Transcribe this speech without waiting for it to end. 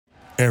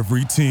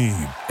Every team,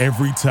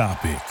 every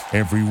topic,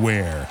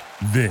 everywhere.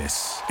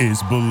 This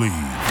is Believe.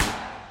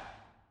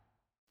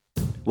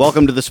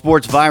 Welcome to the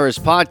Sports Virus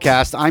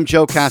Podcast. I'm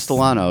Joe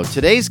Castellano.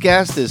 Today's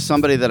guest is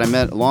somebody that I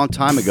met a long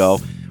time ago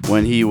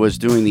when he was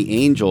doing the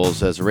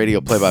Angels as a radio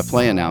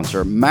play-by-play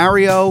announcer.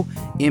 Mario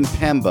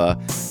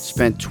Impemba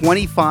spent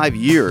 25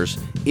 years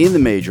in the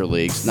major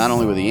leagues, not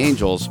only with the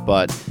Angels,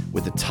 but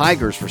with the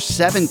Tigers for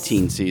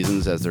 17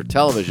 seasons as their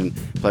television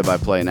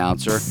play-by-play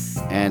announcer,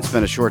 and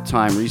spent a short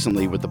time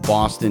recently with the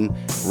Boston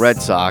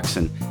Red Sox,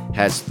 and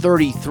has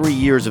 33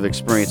 years of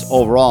experience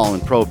overall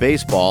in pro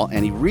baseball.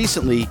 And he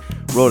recently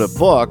wrote a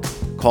book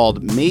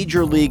called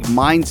Major League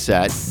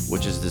Mindset,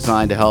 which is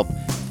designed to help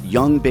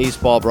young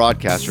baseball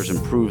broadcasters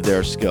improve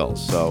their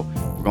skills. So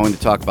we're going to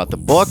talk about the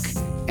book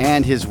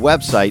and his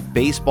website,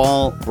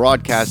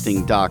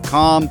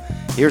 baseballbroadcasting.com.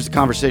 Here's the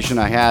conversation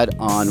I had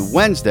on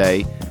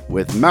Wednesday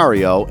with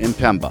Mario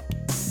Impemba.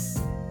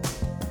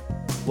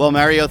 Well,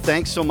 Mario,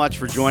 thanks so much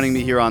for joining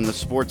me here on the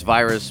Sports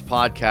Virus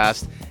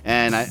Podcast.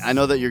 And I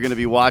know that you're going to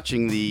be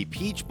watching the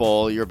Peach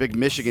Bowl. You're a big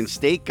Michigan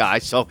State guy.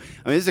 So,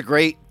 this is a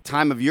great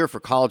time of year for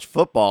college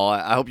football.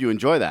 I hope you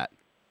enjoy that.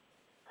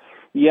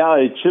 Yeah,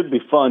 it should be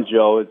fun,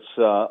 Joe. It's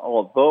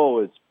although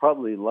it's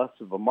probably less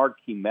of a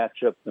marquee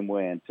matchup than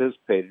we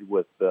anticipated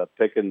with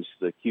Pickens,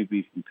 the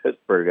QB from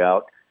Pittsburgh,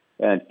 out,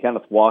 and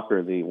Kenneth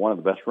Walker, one of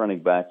the best running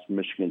backs from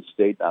Michigan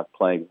State, not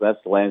playing.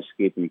 That's the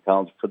landscape in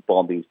college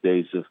football these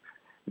days. If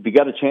you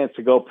got a chance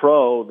to go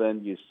pro,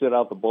 then you sit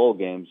out the bowl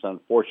games.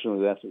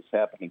 Unfortunately, that's what's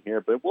happening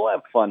here, but we'll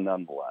have fun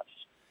nonetheless.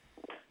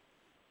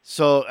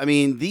 So,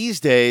 these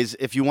days,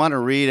 if you want to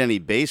read any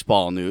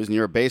baseball news, and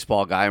you're a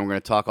baseball guy, and we're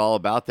going to talk all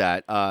about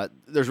that,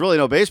 there's really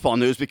no baseball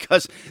news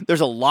because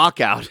there's a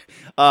lockout.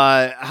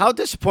 How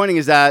disappointing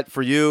is that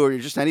for you or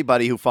just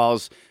anybody who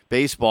follows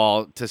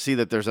baseball to see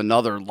that there's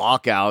another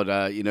lockout?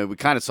 We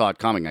kind of saw it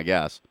coming, I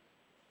guess.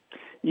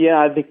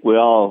 Yeah, I think we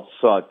all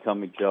saw it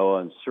coming, Joe,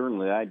 and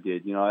certainly I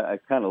did. I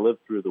kind of lived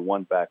through the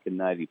one back in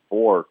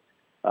 '94.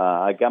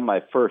 I got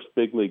my first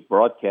big league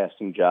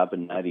broadcasting job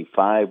in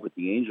 '95 with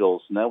the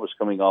Angels, and that was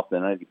coming off the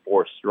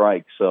 '94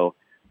 strike. So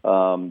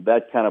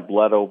that kind of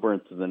bled over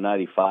into the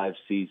 '95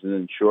 season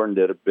and shortened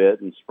it a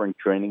bit, and spring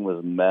training was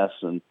a mess.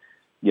 And,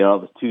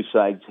 the two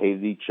sides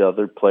hated each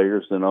other,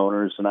 players and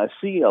owners. And I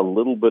see a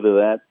little bit of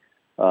that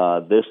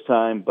this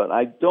time, but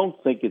I don't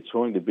think it's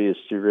going to be as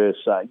serious.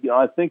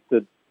 I think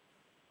that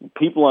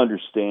people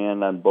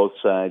understand on both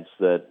sides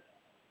that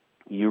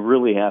you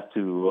really have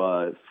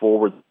to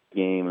forward the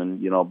game, and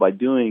by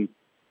doing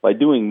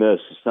this,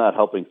 it's not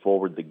helping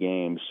forward the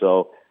game.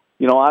 So,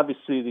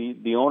 obviously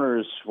the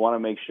owners want to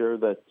make sure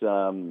that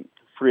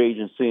free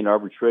agency and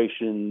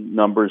arbitration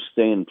numbers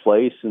stay in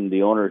place, and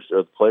the owners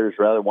or the players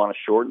rather want to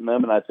shorten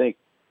them. And I think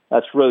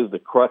that's really the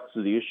crux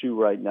of the issue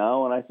right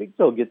now. And I think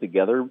they'll get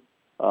together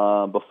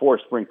before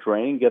spring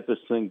training, get this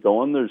thing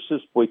going. There's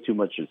just way too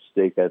much at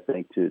stake, I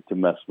think, to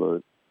mess with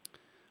it.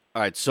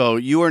 All right, so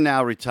you are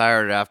now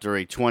retired after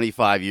a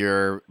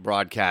 25-year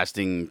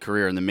broadcasting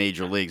career in the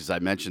major leagues, as I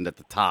mentioned at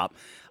the top,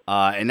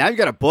 and now you've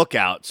got a book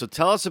out. So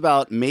tell us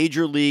about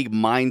Major League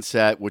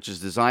Mindset, which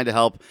is designed to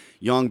help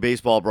young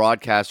baseball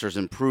broadcasters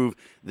improve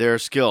their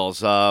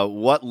skills.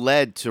 What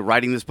led to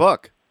writing this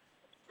book?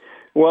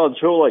 Well,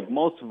 Joe, like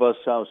most of us,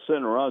 I was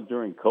sitting around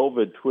during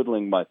COVID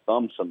twiddling my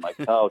thumbs on my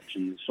couch,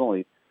 and there's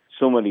only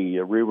so many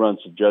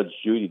reruns of Judge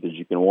Judy that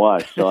you can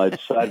watch. So I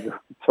decided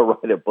to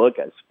write a book,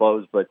 I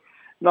suppose, but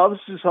no,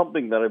 this is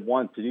something that I've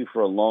wanted to do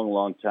for a long,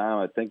 long time.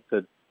 I think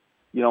that,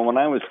 when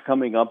I was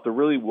coming up, there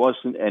really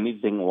wasn't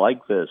anything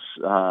like this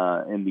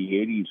in the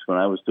 80s when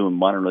I was doing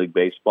minor league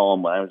baseball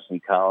and when I was in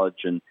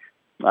college. And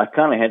I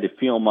kind of had to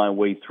feel my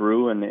way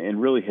through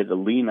and really had to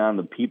lean on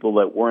the people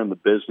that were in the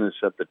business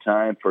at the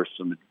time for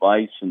some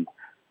advice and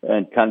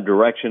kind of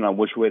direction on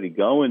which way to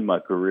go in my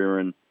career.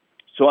 And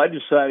so I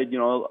decided,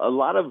 a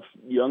lot of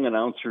young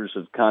announcers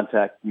have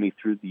contacted me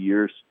through the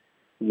years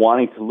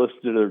wanting to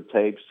listen to their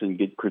tapes and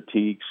get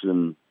critiques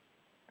and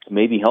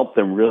maybe help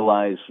them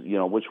realize,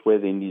 which way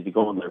they need to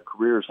go in their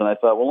careers. And I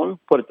thought, well, let me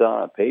put it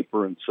down on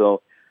paper. And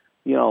so,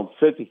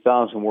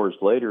 50,000 words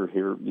later,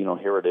 here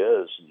it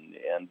is.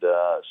 And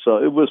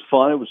so it was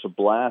fun. It was a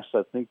blast.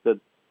 I think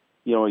that,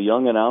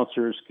 young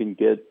announcers can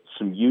get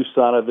some use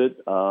out of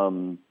it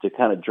to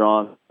kind of draw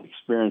on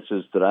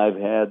experiences that I've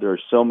had. There are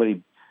so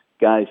many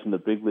guys in the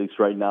big leagues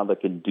right now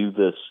that can do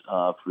this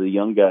for the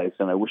young guys,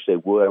 and I wish they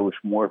would. I wish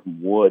more of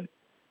them would.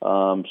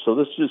 So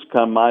this is just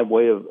kind of my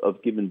way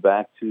of giving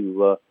back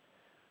to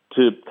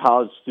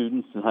college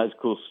students and high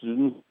school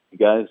students,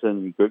 guys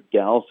and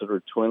gals that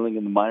are toiling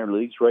in the minor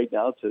leagues right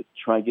now to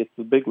try and get to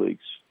the big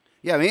leagues.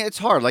 Yeah, it's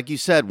hard. Like you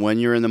said, when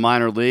you're in the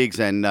minor leagues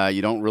and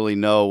you don't really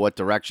know what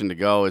direction to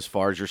go as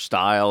far as your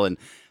style and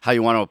how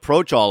you want to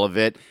approach all of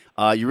it,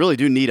 you really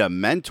do need a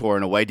mentor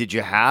in a way. Did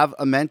you have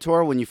a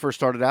mentor when you first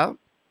started out?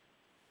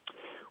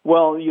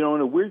 Well, in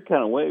a weird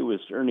kind of way, it was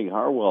Ernie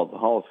Harwell, the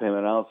Hall of Fame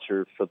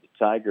announcer for the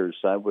Tigers.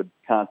 I would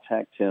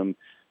contact him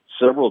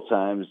several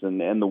times,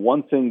 and the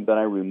one thing that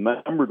I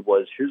remembered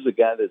was, here's a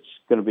guy that's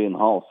going to be in the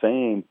Hall of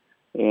Fame,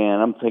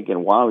 And I'm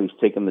thinking, wow, he's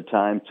taking the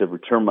time to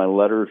return my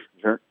letters,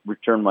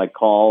 return my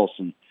calls,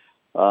 and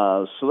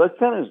so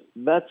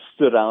that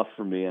stood out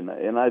for me. And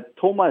I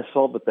told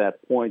myself at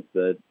that point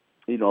that,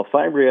 if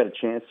I ever had a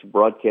chance to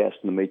broadcast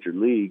in the major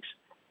leagues,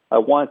 I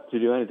wanted to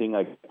do anything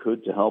I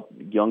could to help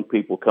young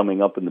people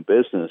coming up in the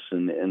business.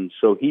 And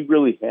so he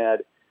really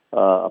had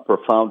a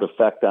profound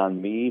effect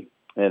on me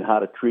and how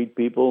to treat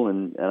people.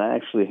 And I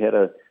actually had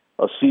a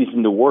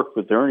season to work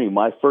with Ernie.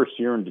 My first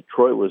year in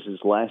Detroit was his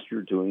last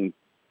year doing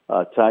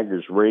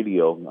Tigers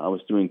radio. I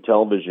was doing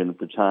television at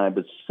the time,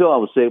 but still I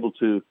was able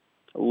to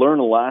learn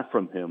a lot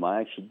from him.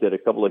 I actually did a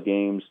couple of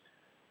games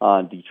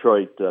on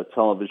Detroit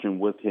television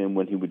with him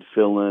when he would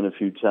fill in a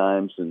few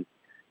times. And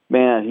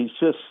man, he's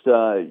just,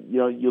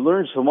 you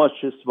learn so much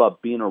just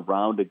about being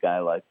around a guy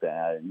like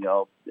that. And,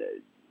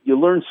 you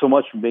learn so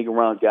much from being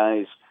around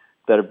guys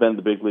that have been in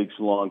the big leagues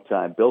a long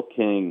time. Bill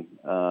King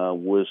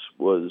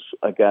was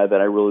a guy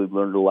that I really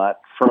learned a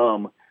lot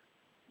from,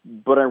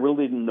 but I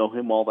really didn't know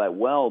him all that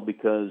well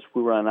because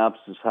we were on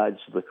opposite sides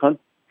of the country.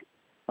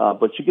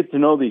 But you get to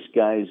know these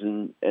guys,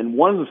 and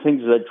one of the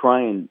things that I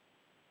try and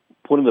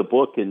put in the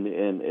book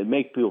and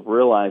make people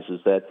realize is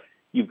that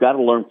you've got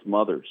to learn from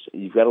others.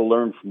 You've got to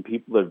learn from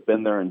people that have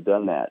been there and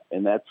done that.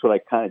 And that's what I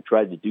kind of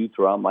tried to do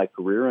throughout my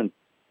career, and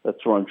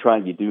that's what I'm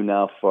trying to do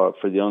now for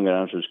the young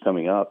announcers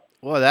coming up.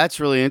 Well, that's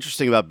really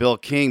interesting about Bill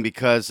King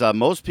because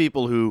most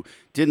people who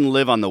didn't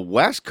live on the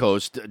West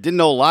Coast didn't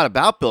know a lot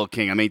about Bill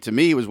King. I mean, to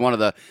me, he was one of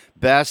the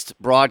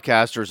best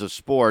broadcasters of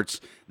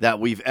sports that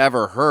we've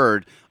ever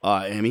heard.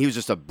 I mean, he was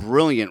just a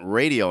brilliant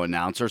radio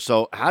announcer.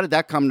 So how did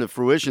that come to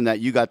fruition that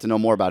you got to know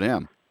more about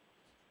him?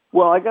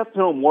 Well, I got to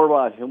know more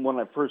about him when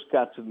I first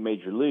got to the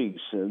major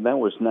leagues, and that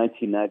was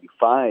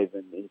 1995.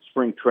 And in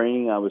spring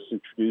training, I was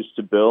introduced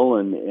to Bill,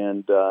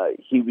 and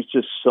he was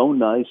just so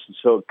nice and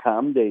so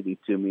accommodating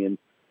to me.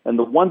 And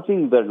the one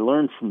thing that I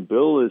learned from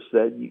Bill is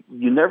that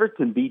you never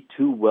can be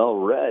too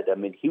well-read. I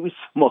mean, he was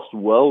the most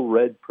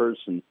well-read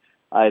person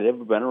I'd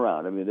ever been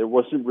around. I mean, there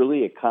wasn't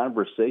really a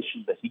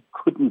conversation that he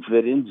couldn't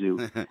fit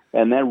into,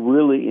 and that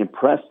really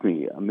impressed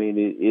me. I mean,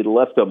 it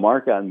left a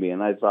mark on me,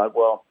 and I thought,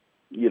 well,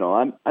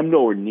 I'm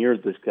nowhere near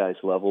this guy's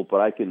level,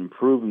 but I can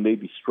improve and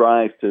maybe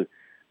strive to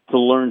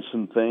learn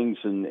some things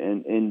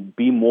and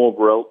be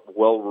more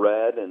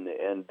well-read and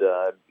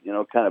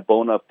kind of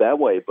bone up that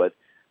way. But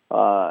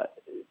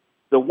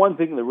the one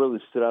thing that really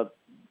stood out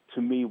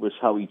to me was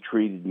how he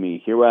treated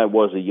me. Here I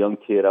was, a young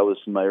kid. I was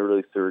in my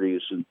early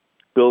 30s, and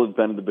Bill had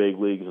been in the big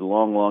leagues a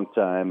long, long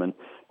time and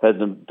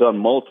had done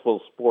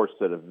multiple sports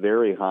at a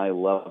very high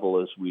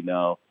level, as we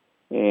know.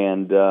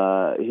 And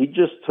he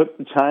just took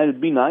the time to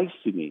be nice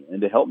to me and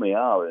to help me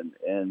out.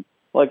 And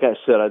like I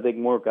said, I think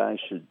more guys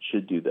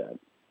should do that.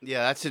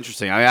 Yeah, that's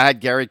interesting. I had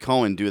Gary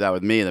Cohen do that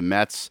with me, the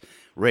Mets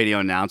radio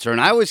announcer, and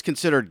I always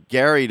considered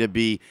Gary to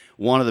be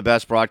one of the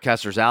best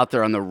broadcasters out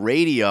there on the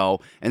radio,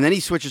 and then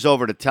he switches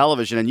over to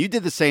television, and you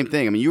did the same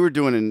thing. I mean, you were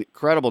doing an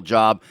incredible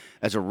job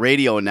as a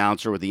radio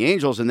announcer with the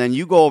Angels, and then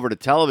you go over to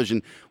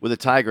television with the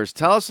Tigers.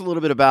 Tell us a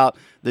little bit about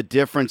the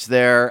difference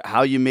there,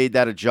 how you made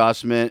that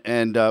adjustment,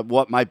 and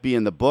what might be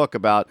in the book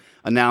about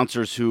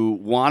announcers who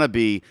want to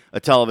be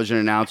a television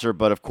announcer,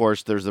 but of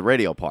course there's the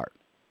radio part.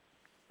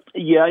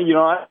 Yeah,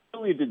 I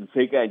really didn't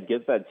think I'd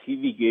get that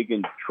TV gig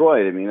in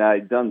Detroit. I mean,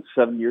 I'd done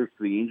 7 years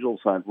for the Angels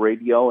on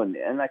radio, and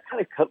I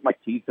kind of cut my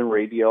teeth in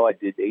radio. I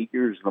did 8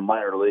 years in the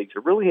minor leagues. I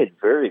really had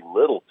very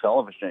little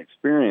television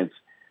experience.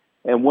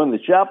 And when the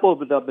job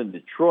opened up in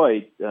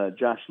Detroit,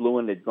 Josh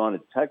Lewin had gone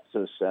to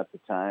Texas at the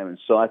time. And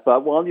so I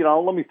thought, well,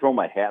 let me throw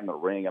my hat in the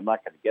ring. I'm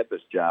not going to get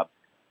this job.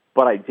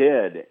 But I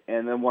did.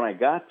 And then when I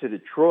got to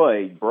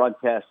Detroit,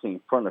 broadcasting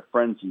in front of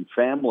friends and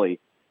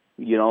family,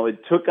 it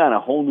took on a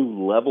whole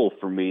new level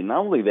for me. Not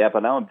only that,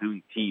 but now I'm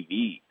doing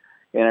TV.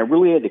 And I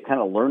really had to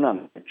kind of learn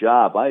on the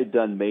job. I had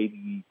done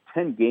maybe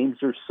 10 games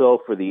or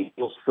so for the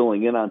Eagles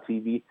filling in on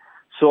TV.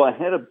 So I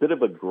had a bit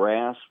of a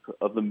grasp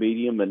of the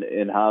medium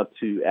and how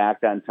to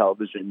act on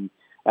television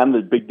and the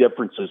big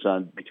differences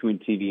between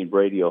TV and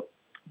radio.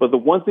 But the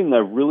one thing I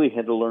really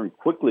had to learn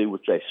quickly,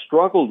 which I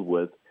struggled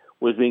with,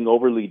 was being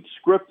overly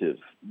descriptive.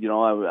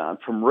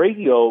 From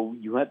radio,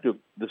 you have to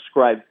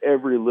describe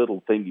every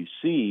little thing you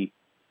see.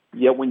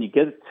 Yet when you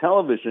get to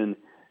television,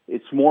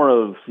 it's more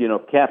of,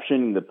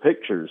 captioning the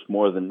pictures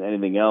more than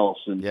anything else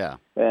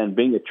and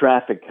being a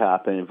traffic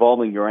cop and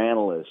involving your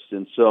analysts.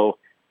 And so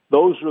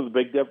those were the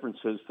big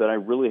differences that I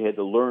really had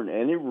to learn.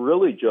 And it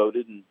really, Joe,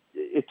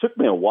 it took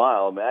me a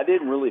while. I mean, I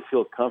didn't really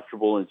feel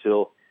comfortable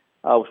until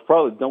I was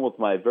probably done with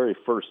my very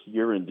first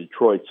year in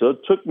Detroit. So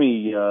it took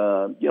me,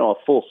 a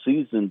full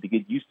season to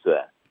get used to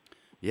that.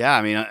 Yeah,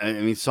 I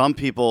mean, some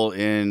people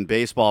in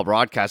baseball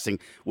broadcasting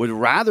would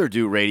rather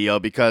do radio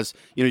because,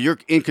 you're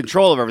in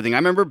control of everything. I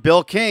remember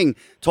Bill King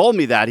told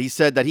me that. He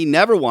said that he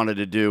never wanted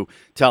to do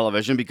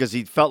television because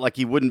he felt like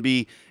he wouldn't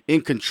be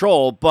in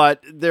control.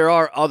 But there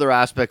are other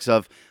aspects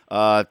of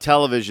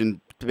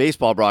television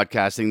baseball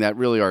broadcasting that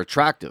really are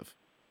attractive.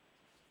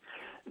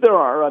 There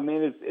are. I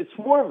mean, it's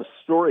more of a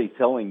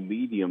storytelling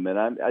medium, and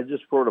I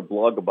just wrote a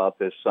blog about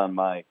this on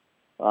my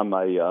on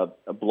my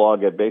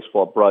blog at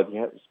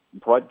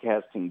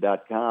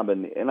baseballbroadcasting.com,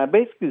 and I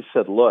basically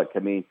said, look, I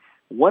mean,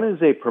 when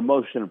is a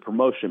promotion a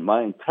promotion?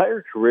 My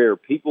entire career,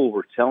 people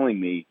were telling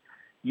me,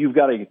 you've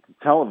got to get to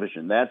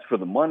television. That's where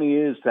the money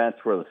is. That's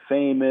where the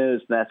fame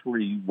is. That's where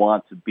you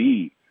want to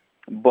be.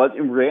 But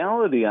in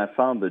reality, I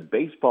found that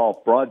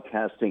baseball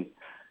broadcasting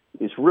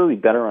is really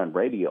better on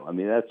radio. I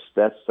mean,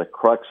 that's the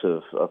crux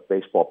of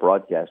baseball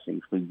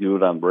broadcasting. We do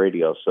it on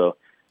radio. So,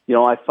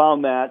 I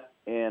found that,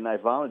 and I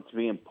found it to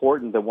be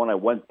important that when I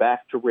went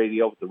back to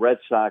radio with the Red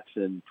Sox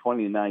in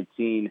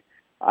 2019,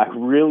 I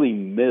really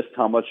missed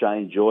how much I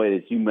enjoyed,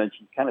 as you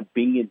mentioned, kind of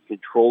being in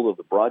control of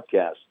the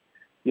broadcast.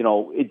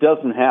 It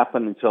doesn't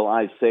happen until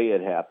I say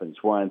it happens.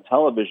 Where on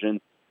television,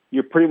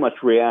 you're pretty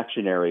much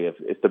reactionary.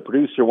 If the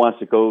producer wants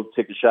to go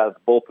take a shot at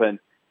the bullpen,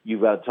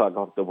 you've got to talk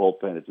about the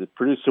bullpen. If the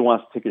producer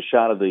wants to take a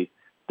shot at the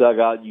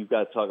dugout, you've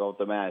got to talk about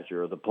the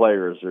manager or the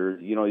players. Or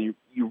you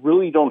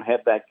really don't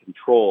have that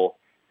control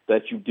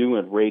that you do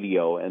in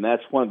radio, and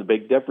that's one of the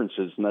big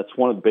differences. And that's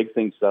one of the big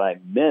things that I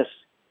missed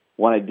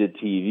when I did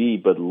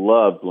TV, but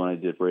loved when I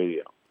did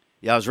radio.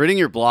 Yeah, I was reading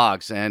your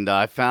blogs, and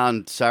I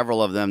found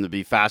several of them to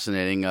be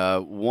fascinating.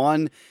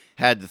 One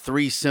had the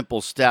 3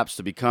 simple steps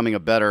to becoming a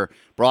better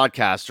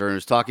broadcaster, and it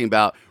was talking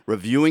about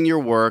reviewing your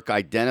work,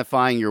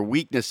 identifying your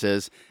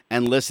weaknesses,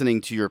 and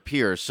listening to your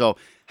peers. So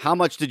how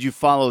much did you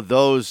follow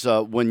those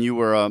when you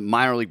were a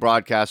minor league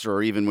broadcaster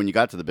or even when you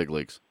got to the big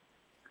leagues?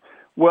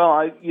 Well,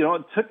 it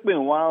took me a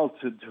while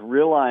to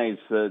realize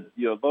that,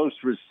 those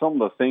were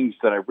some of the things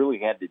that I really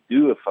had to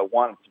do if I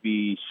wanted to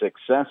be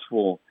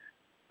successful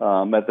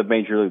at the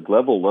major league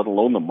level, let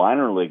alone the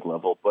minor league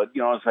level. But,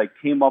 as I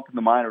came up in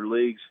the minor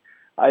leagues,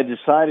 I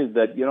decided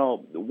that,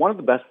 one of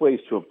the best ways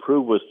to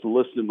improve was to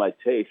listen to my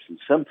tapes. And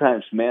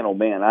sometimes, man, oh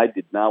man, I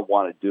did not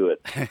want to do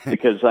it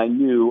because I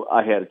knew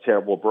I had a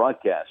terrible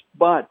broadcast.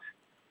 But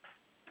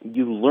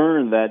you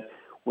learn that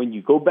when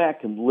you go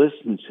back and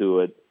listen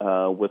to it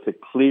with a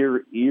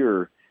clear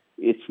ear,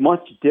 it's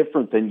much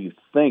different than you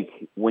think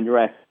when you're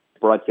actually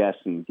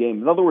broadcasting the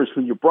game. In other words,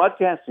 when you're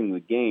broadcasting the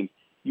game,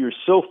 you're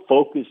so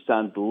focused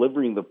on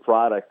delivering the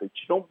product that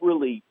you don't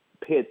really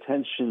pay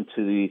attention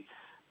to the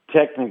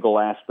technical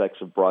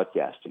aspects of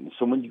broadcasting.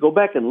 So when you go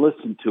back and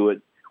listen to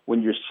it,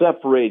 when you're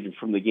separated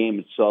from the game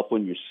itself,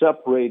 when you're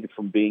separated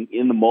from being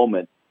in the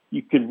moment,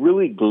 you can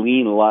really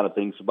glean a lot of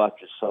things about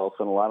yourself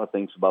and a lot of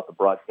things about the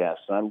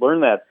broadcast. And I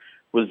learned that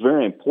was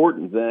very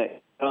important.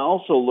 And I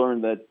also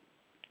learned that,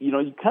 you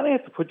kind of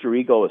have to put your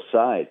ego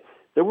aside.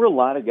 There were a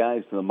lot of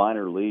guys in the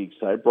minor leagues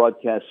that I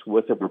broadcast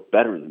with that were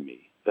better than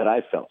me, that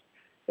I felt.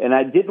 And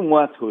I didn't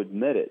want to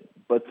admit it.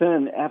 But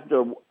then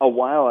after a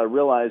while, I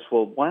realized,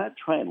 well, why not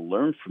try and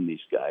learn from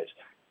these guys?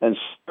 And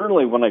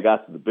certainly when I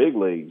got to the big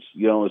leagues,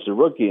 as a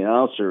rookie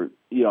announcer,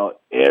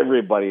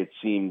 everybody, it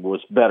seemed,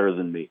 was better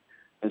than me.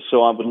 And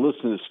so I would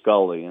listen to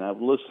Scully, and I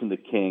would listen to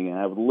King, and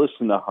I would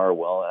listen to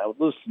Harwell, and I would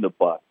listen to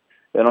Buck,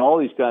 and all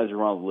these guys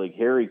around the league,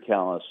 Harry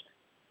Callis,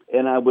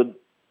 and I would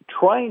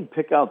try and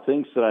pick out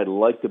things that I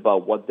liked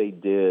about what they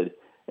did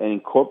and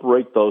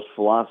incorporate those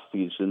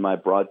philosophies in my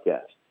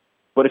broadcast.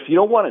 But if you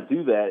don't want to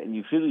do that and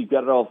you feel you've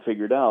got it all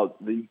figured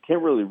out, then you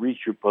can't really reach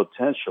your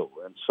potential.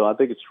 And so I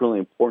think it's really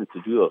important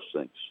to do those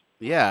things.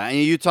 Yeah, and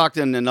you talked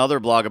in another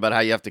blog about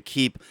how you have to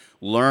keep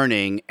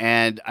learning.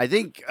 And I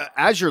think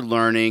as you're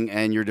learning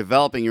and you're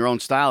developing your own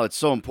style, it's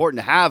so important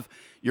to have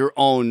your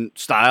own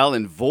style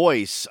and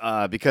voice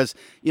because,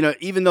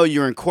 even though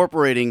you're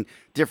incorporating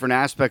different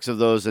aspects of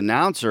those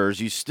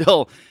announcers, you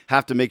still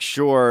have to make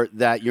sure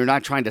that you're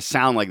not trying to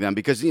sound like them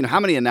because, how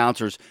many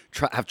announcers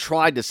have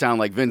tried to sound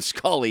like Vin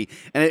Scully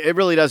and it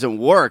really doesn't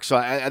work. So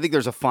I think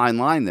there's a fine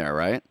line there,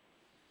 right?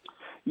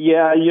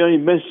 Yeah, you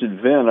mentioned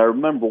Vin. I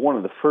remember one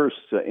of the first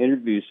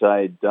interviews I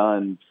had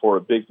done for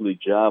a big league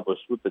job was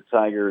with the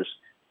Tigers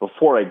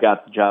before I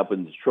got the job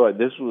in Detroit.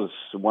 This was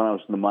when I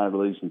was in the minor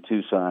leagues in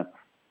Tucson.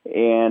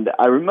 And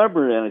I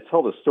remember, and I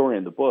tell the story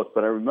in the book,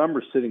 but I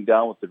remember sitting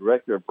down with the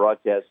director of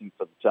broadcasting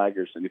for the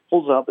Tigers, and he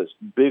pulls out this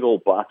big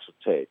old box of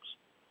tapes,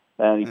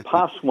 and he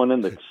pops one in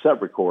the cassette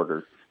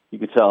recorder. You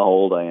can tell how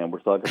old I am.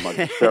 We're talking about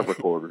cassette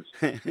recorders.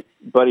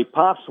 But he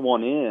pops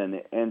one in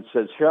and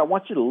says, here, I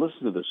want you to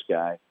listen to this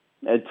guy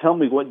and tell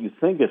me what you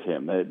think of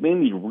him. And it made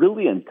me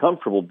really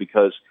uncomfortable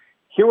because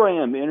here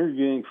I am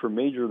interviewing for a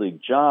major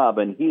league job,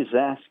 and he's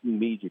asking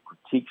me to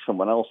critique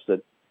someone else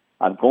that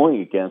I'm going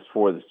against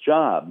for this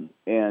job.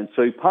 And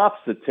so he pops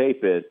the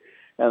tape in,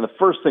 and the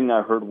first thing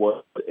I heard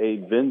was a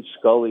Vin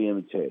Scully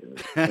imitator.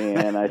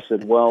 And I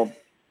said,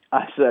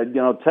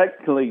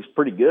 technically he's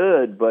pretty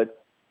good,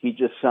 but he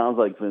just sounds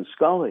like Vin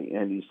Scully.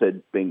 And he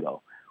said,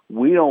 bingo.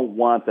 We don't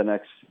want the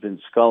next Vin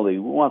Scully.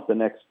 We want the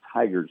next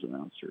Tigers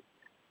announcer.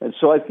 And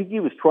so I think he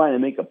was trying to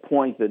make a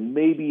point that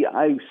maybe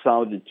I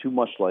sounded too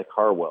much like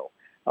Harwell.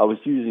 I was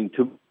using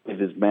too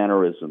many of his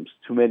mannerisms,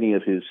 too many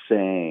of his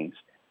sayings.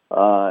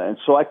 And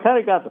so I kind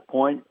of got the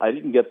point. I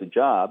didn't get the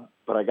job,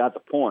 but I got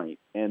the point.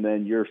 And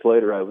then years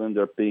later, I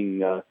ended up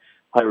being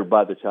hired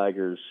by the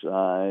Tigers,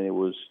 and it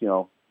was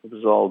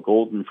all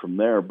golden from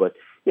there. But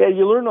Yeah,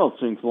 you learn those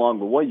things along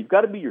the way. You've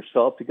got to be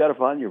yourself. You've got to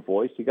find your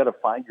voice. You've got to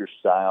find your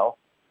style.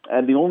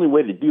 And the only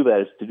way to do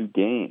that is to do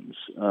games.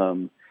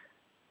 When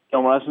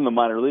I was in the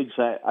minor leagues,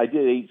 I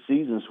did 8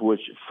 seasons,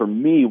 which for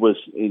me was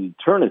an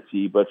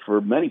eternity, but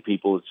for many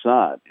people it's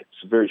not. It's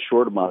a very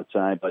short amount of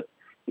time. But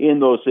in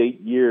those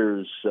 8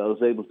 years, I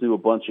was able to do a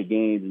bunch of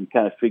games and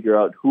kind of figure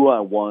out who I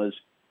was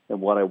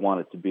and what I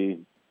wanted to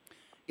be.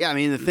 Yeah, I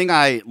mean, the thing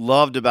I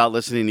loved about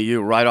listening to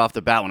you right off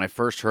the bat when I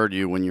first heard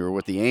you when you were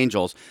with the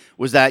Angels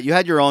was that you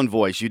had your own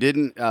voice. You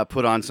didn't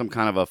put on some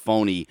kind of a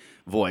phony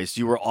voice.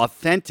 You were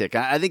authentic.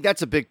 I think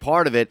that's a big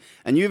part of it.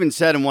 And you even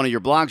said in one of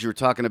your blogs, you were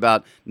talking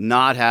about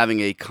not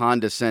having a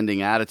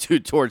condescending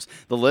attitude towards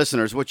the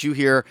listeners, which you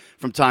hear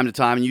from time to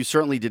time. And you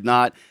certainly did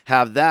not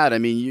have that. I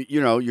mean,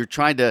 you're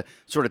trying to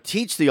sort of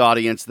teach the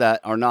audience that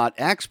are not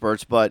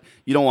experts, but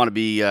you don't want to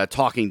be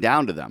talking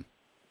down to them.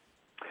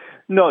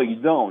 No, you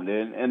don't,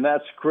 and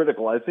that's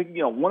critical. I think,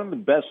 one of the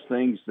best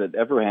things that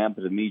ever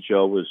happened to me,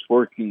 Joe, was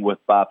working with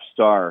Bob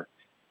Starr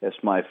as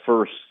my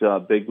first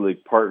big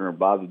league partner.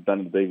 Bob had been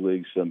in the big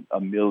leagues a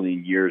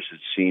million years,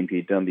 it seemed.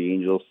 He'd done the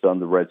Angels, done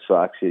the Red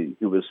Sox. He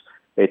was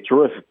a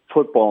terrific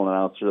football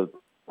announcer that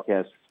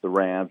broadcast the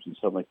Rams in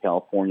Southern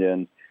California.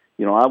 And,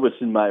 I was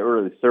in my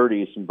early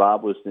 30s, and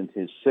Bob was in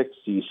his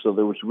 60s, so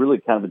there was really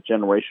kind of a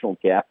generational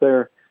gap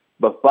there.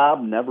 But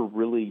Bob never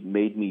really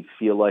made me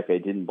feel like I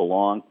didn't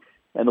belong.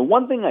 And the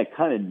one thing I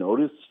kind of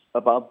noticed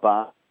about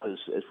Bob as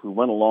we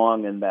went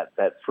along in that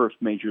first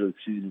major league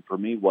season for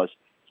me was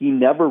he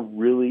never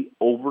really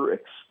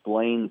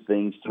over-explained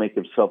things to make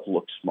himself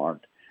look smart.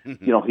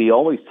 He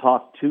always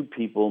talked to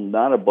people,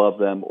 not above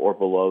them or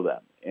below them.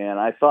 And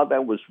I thought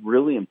that was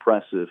really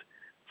impressive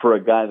for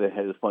a guy that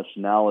had as much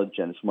knowledge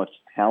and as much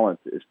talent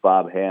as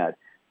Bob had.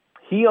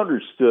 He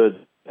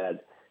understood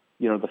that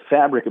the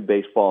fabric of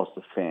baseball is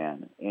the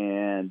fan.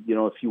 And,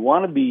 if you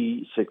want to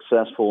be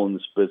successful in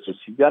this business,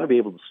 you've got to be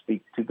able to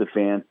speak to the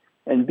fan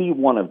and be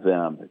one of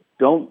them.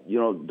 Don't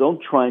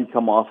try and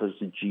come off as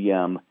a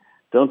GM.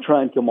 Don't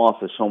try and come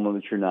off as someone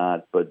that you're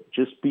not, but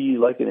just be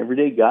like an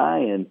everyday guy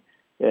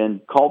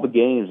and call the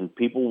games and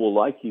people will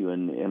like you.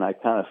 And I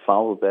kind of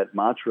followed that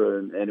mantra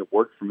and it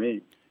worked for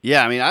me.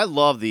 Yeah, I mean, I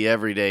love the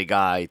everyday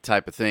guy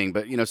type of thing,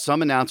 but,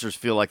 some announcers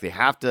feel like they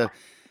have to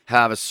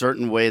have a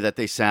certain way that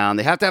they sound.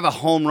 They have to have a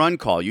home run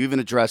call. You even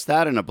addressed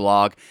that in a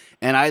blog.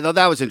 And I thought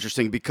that was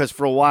interesting because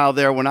for a while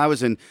there, when I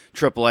was in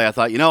AAA, I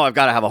thought, I've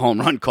got to have a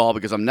home run call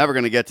because I'm never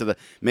going to get to the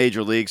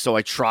major league. So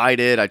I tried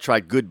it. I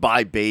tried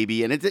Goodbye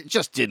Baby, and it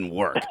just didn't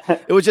work.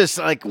 It was just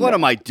like, what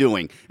am I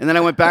doing? And then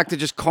I went back to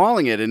just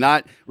calling it and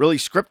not really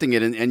scripting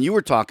it. And you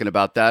were talking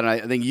about that, and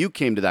I think you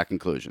came to that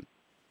conclusion.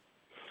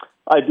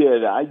 I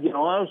did. I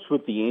was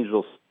with the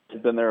Angels.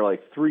 I'd been there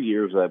like 3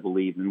 years, I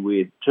believe, and we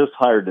had just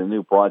hired a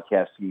new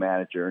broadcasting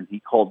manager, and he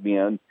called me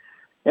in,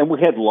 and we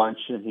had lunch,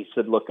 and he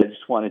said, look, I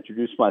just want to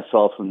introduce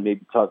myself and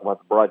maybe talk about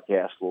the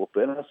broadcast a little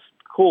bit. And I said,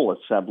 cool,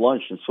 let's have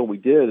lunch. And so we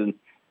did, and,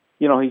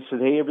 he said,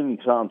 hey, everything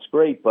sounds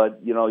great, but,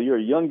 you're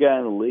a young guy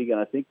in the league, and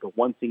I think the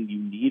one thing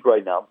you need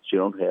right now that you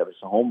don't have is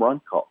a home run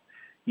call.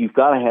 You've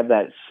got to have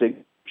that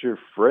signature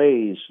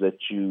phrase that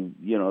you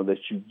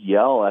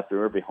yell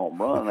after every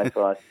home run. And I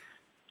thought,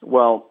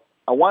 well,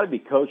 I want to be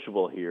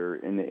coachable here,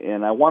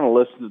 and I want to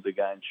listen to the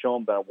guy and show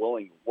him that I'm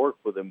willing to work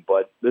with him,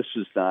 but this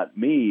is not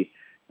me.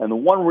 And the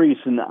one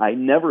reason I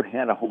never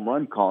had a home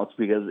run call is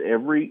because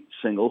every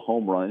single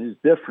home run is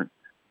different.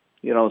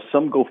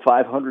 Some go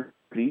 500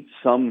 feet,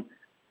 some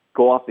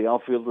go off the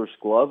outfielder's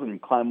glove and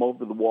climb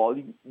over the wall.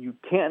 You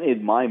can't,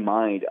 in my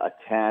mind,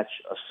 attach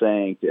a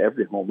saying to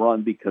every home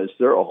run because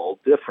they're all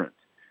different.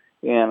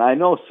 And I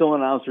know some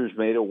announcers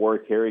made it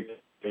work. Harry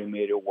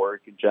made it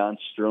work, and John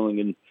Sterling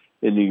in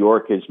New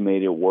York has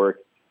made it work,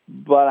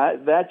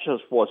 but that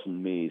just wasn't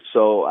me.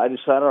 So I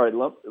decided, all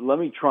right, let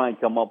me try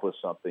and come up with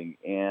something.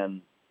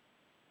 And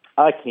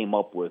I came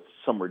up with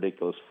some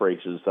ridiculous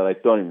phrases that I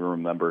don't even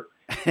remember.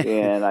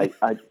 And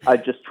I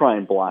just try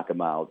and block them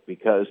out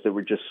because they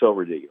were just so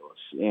ridiculous.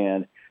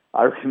 And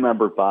I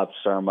remember Bob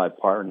Starr, my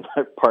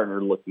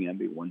partner, looking at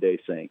me one day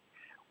saying,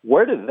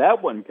 where did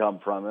that one come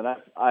from? And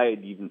I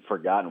had even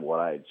forgotten what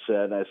I had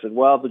said. And I said,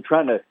 well, they're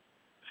trying to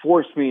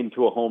force me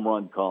into a home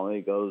run call. And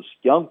he goes,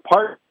 young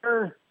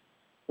partner,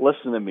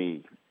 listen to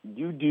me.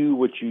 You do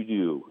what you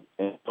do,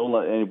 and don't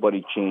let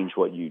anybody change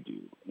what you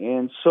do.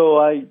 And so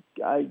I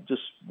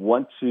just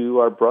went to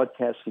our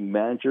broadcasting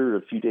manager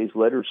a few days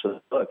later and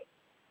said, look,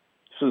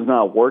 this is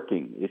not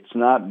working. It's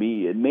not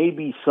me. It may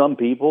be some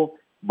people,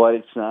 but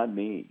it's not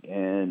me.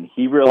 And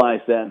he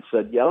realized that and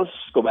said, yeah, let's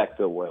just go back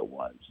to the way it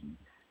was.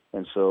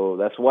 And so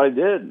that's what I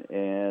did.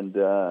 And,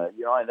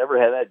 I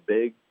never had that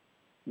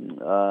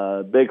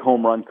big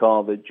home run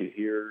call that you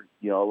hear,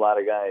 a lot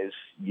of guys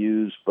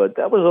use, but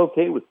that was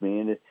okay with me.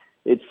 And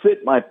it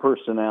fit my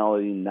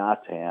personality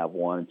not to have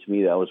one. And to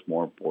me, that was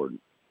more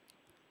important.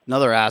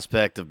 Another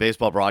aspect of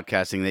baseball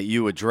broadcasting that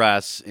you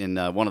address in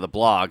one of the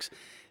blogs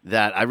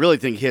that I really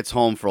think hits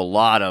home for a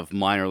lot of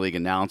minor league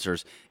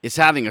announcers is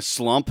having a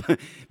slump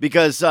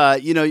because,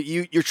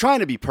 you're trying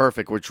to be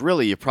perfect, which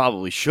really you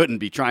probably shouldn't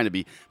be trying to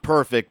be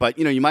perfect. But,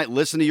 you might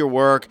listen to your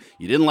work.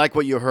 You didn't like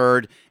what you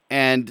heard.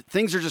 And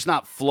things are just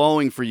not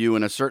flowing for you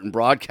in a certain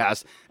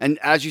broadcast. And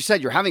as you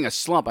said, you're having a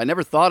slump. I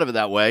never thought of it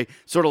that way,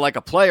 sort of like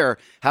a player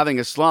having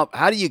a slump.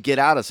 How do you get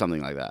out of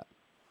something like that?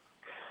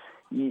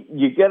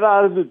 You get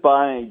out of it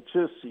by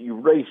just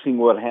erasing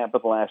what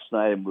happened last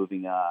night and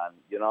moving on.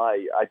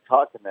 I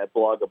talked in that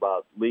blog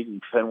about leaving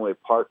Fenway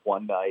Park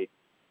one night,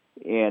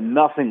 and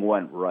nothing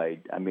went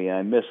right. I mean,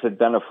 I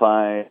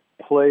misidentified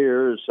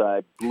players.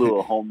 I blew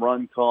a home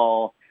run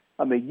call.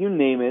 I mean, you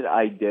name it,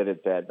 I did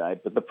it that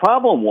night. But the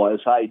problem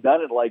was I had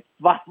done it like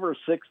 5 or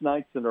 6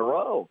 nights in a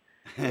row.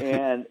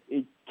 And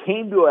it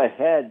came to a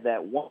head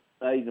that one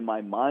night in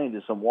my mind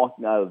as I'm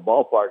walking out of the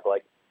ballpark,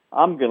 like,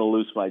 I'm going to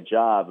lose my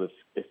job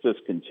if this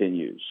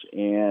continues.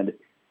 And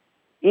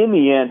in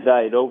the end,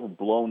 I had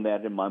overblown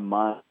that in my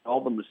mind.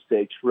 All the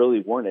mistakes really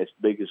weren't as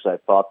big as I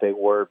thought they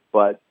were.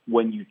 But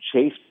when you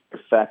chase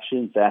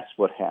perfection, that's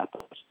what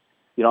happens.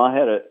 I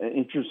had an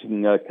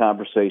interesting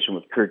conversation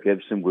with Kirk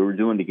Gibson. We were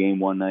doing the game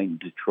one night in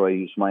Detroit.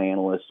 He was my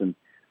analyst, and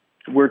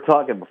we were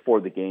talking before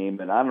the game.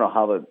 And I don't know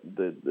how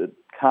the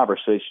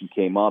conversation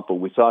came up, but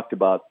we talked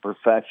about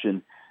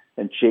perfection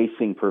and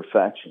chasing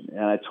perfection.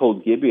 And I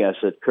told Gibby, I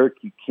said, Kirk,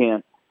 you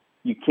can't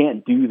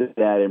do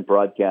that in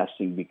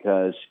broadcasting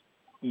because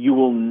you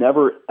will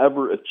never,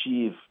 ever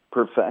achieve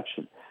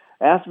perfection.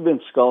 Ask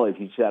Vince Scully if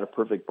he's had a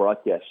perfect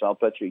broadcast. I'll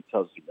bet you he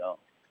tells you no.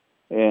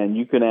 And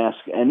you can ask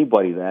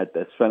anybody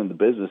that's been in the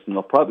business, and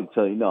they'll probably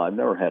tell you, no, I've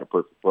never had a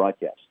perfect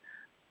broadcast.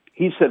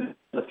 He said,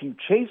 if you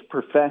chase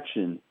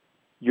perfection,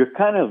 you're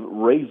kind of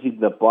raising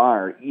the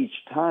bar each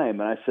time.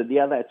 And I said,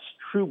 yeah, that's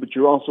true, but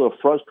you're also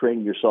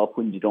frustrating yourself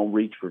when you don't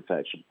reach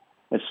perfection.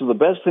 And so the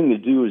best thing to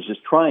do is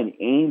just try and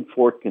aim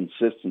for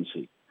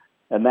consistency.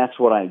 And that's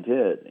what I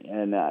did.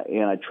 And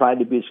I tried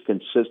to be as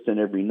consistent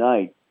every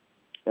night.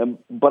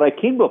 But I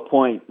came to a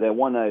point that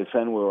one night at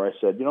Fenway where I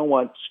said, you know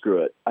what,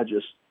 screw it.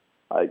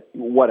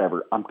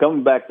 Whatever. I'm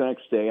coming back the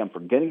next day. I'm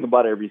forgetting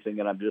about everything,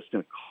 and I'm just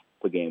going to call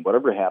the game.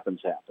 Whatever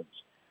happens, happens.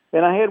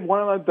 And I had one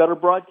of my better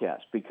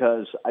broadcasts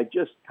because I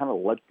just kind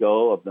of let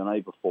go of the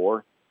night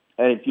before.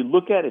 And if you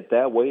look at it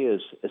that way,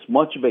 as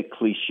much of a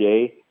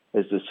cliche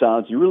as it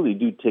sounds, you really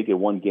do take it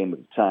one game at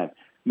a time.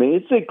 I mean,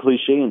 it's a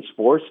cliche in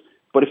sports,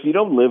 but if you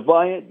don't live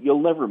by it,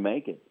 you'll never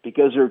make it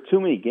because there are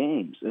too many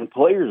games. And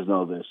players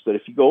know this, that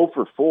if you go 0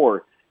 for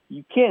 4,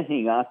 you can't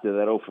hang on to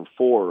that 0 for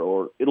 4,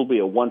 or it'll be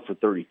a 1 for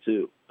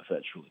 32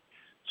 eventually.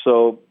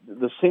 So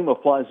the same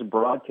applies in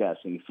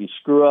broadcasting. If you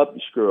screw up,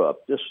 you screw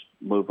up. Just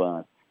move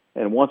on.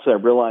 And once I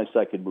realized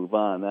I could move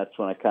on, that's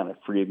when I kind of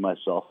freed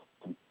myself.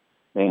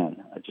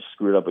 Man, I just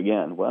screwed up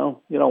again.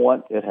 Well, you know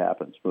what? It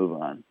happens. Move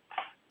on.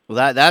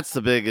 Well, that's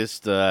the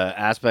biggest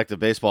aspect of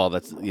baseball.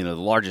 That's the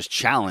largest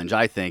challenge,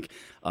 I think.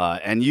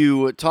 And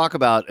you talk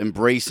about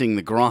embracing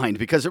the grind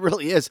because it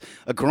really is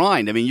a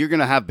grind. I mean, you're going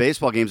to have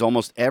baseball games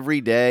almost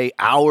every day,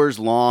 hours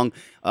long.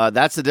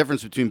 That's the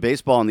difference between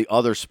baseball and the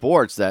other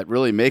sports that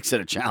really makes it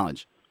a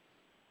challenge.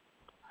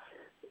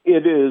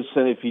 It is,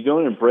 and if you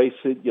don't embrace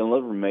it, you'll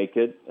never make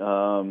it.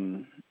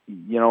 When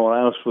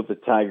I was with the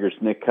Tigers,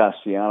 Nick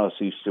Castellanos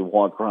used to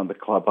walk around the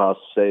clubhouse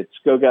and say, "Let's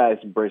go, guys,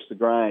 embrace the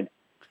grind.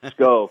 Let's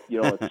go."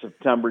 It's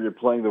September, you're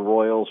playing the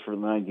Royals for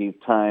the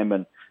 19th time,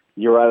 and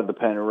you're out of the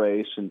pennant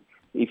race. And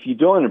if you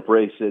don't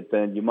embrace it,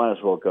 then you might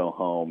as well go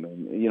home.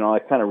 And, I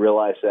kind of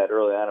realized that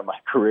early on in my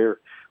career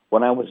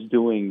when I was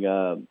doing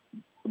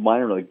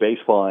minor league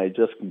baseball. I had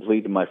just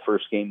completed my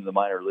first game in the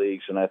minor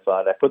leagues, and I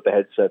thought I put the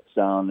headsets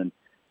down, and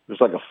it was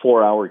like a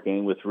 4-hour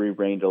game with 3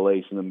 rain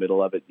delays in the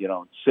middle of it.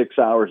 6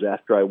 hours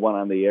after I went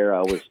on the air,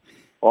 I was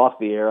off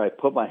the air. I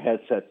put my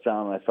headsets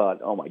down, and I thought,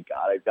 oh, my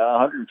God, I've got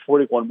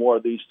 141 more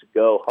of these to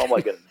go. How am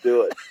I going to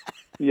do it?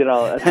 And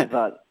I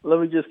thought, let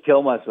me just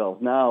kill myself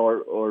now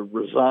or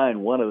resign,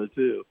 one of the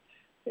two.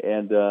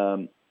 And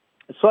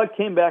so I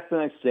came back the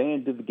next day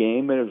and did the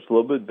game, and it was a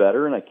little bit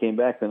better. And I came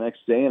back the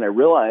next day, and I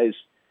realized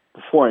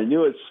before I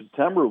knew it,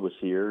 September was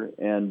here.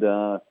 And,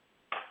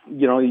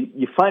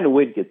 you find a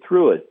way to get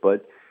through it.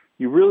 But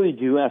you really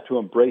do have to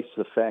embrace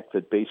the fact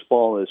that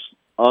baseball is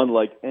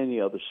unlike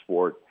any other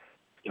sport.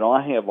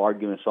 I have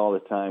arguments all the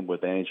time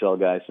with NHL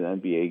guys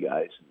and NBA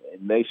guys,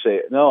 and they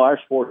say, no, our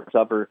sport is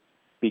tougher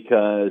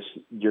because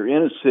you're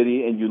in a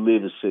city and you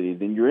leave a city.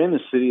 Then you're in a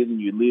city and then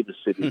you leave a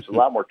city. It's a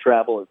lot more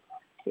travel.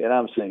 And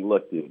I'm saying,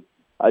 look, dude,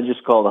 I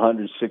just called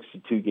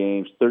 162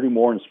 games, 30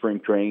 more in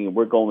spring training, and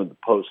we're going into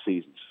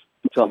postseasons.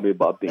 Tell me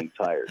about being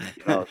tired.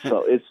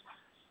 So it's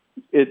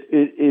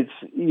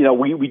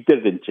we did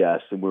it in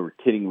jest and we were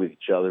kidding with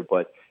each other,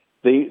 but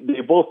they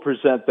both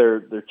present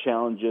their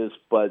challenges,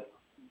 but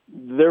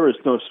there is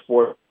no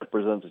sport that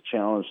presents a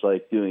challenge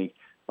like doing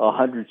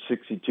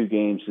 162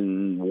 games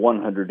in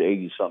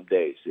 180 some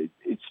days.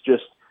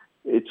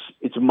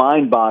 It's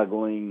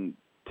mind-boggling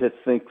to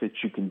think that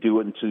you can do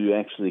it until you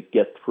actually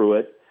get through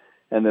it.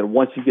 And then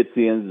once you get to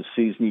the end of the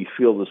season, you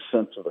feel this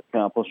sense of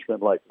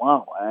accomplishment, like,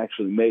 wow, I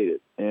actually made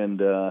it.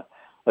 And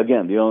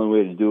again, the only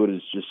way to do it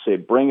is just say,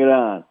 bring it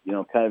on,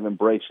 kind of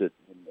embrace it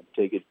and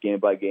take it game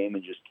by game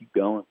and just keep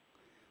going.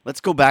 Let's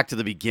go back to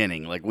the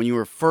beginning, like when you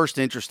were first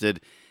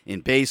interested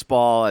in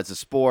baseball as a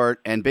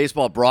sport and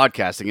baseball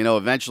broadcasting.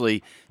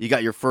 Eventually you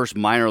got your first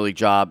minor league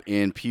job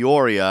in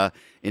Peoria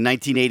in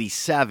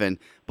 1987.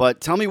 But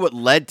tell me what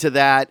led to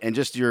that and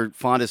just your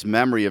fondest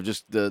memory of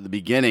just the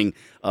beginning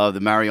of the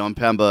Mario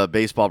Impemba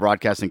baseball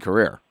broadcasting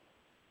career.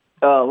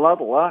 A lot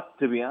of luck,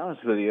 to be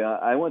honest with you.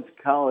 I went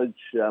to college.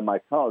 My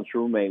college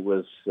roommate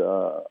was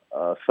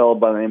a fellow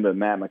by the name of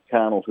Matt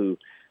McConnell, who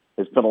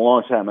has been a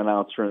long-time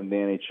announcer in the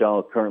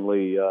NHL,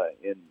 currently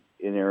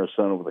in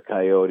Arizona with the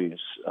Coyotes.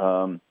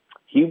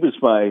 He was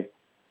my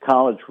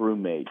college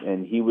roommate,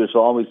 and he was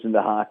always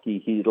into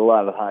hockey. He did a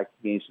lot of hockey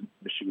games at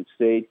Michigan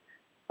State.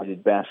 I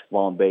did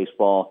basketball and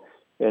baseball.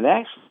 And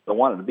actually, I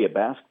wanted to be a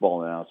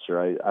basketball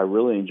announcer. I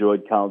really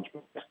enjoyed college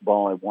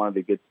basketball. I wanted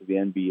to get to the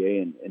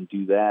NBA and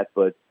do that.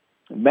 But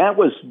Matt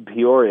was in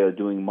Peoria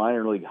doing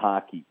minor league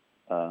hockey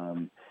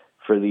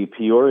for the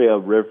Peoria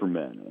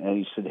Rivermen. And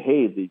he said,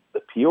 hey, the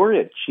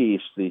Peoria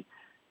Chiefs, the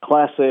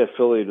Class A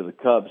affiliate of the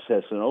Cubs,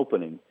 has an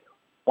opening.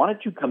 Why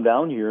don't you come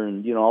down here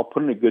and, I'll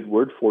put in a good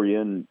word for you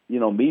and,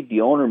 meet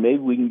the owner. Maybe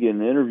we can get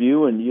an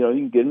interview and, you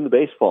can get into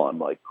baseball. I'm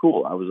like,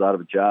 cool. I was out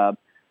of a job.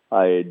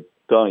 I had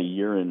done a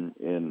year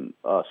in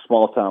a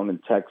small town in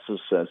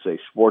Texas as a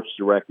sports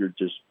director,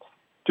 just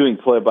doing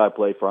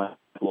play-by-play for high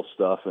school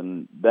stuff,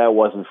 and that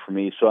wasn't for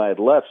me. So I had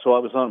left, so I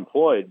was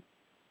unemployed.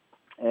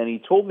 And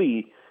he told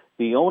me,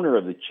 the owner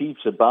of the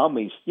Chiefs, about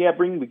me. He said, yeah,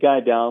 bring the guy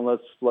down.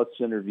 Let's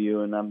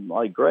interview. And I'm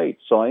like, great.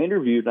 So I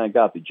interviewed and I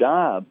got the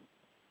job.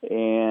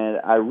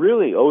 And I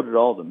really owed it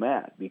all to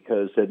Matt,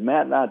 because had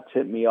Matt not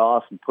tipped me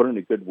off and put in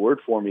a good word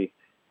for me,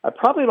 I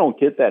probably don't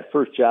get that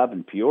first job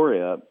in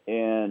Peoria.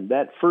 And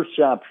that first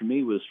job for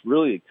me was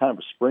really kind of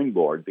a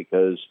springboard,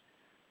 because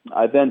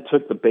I then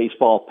took the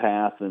baseball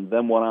path and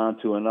then went on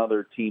to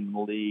another team in the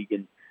league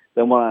and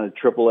then went on to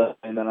AAA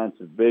and then on to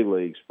the big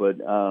leagues. But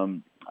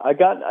I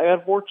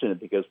got fortunate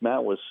because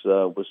Matt was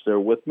there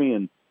with me,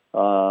 and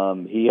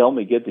he helped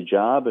me get the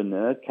job, and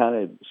that kind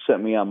of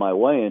set me on my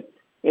way. And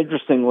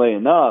interestingly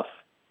enough,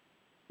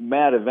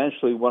 Matt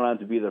eventually went on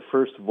to be the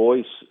first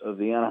voice of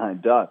the Anaheim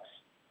Ducks,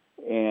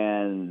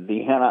 and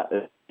the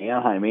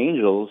Anaheim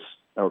Angels,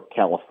 or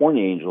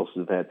California Angels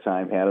at that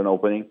time, had an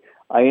opening.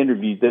 I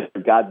interviewed them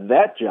and got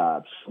that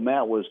job. So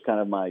Matt was kind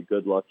of my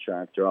good luck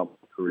charm throughout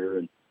my career,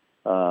 and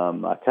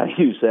I kind of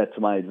used that to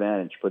my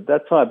advantage. But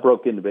that's how I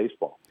broke into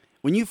baseball.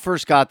 When you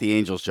first got the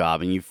Angels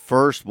job and you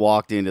first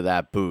walked into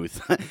that booth,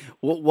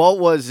 what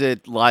was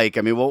it like?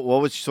 I mean, what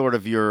was sort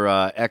of your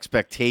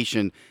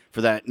expectation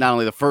for that, not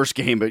only the first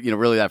game, but,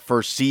 really that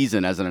first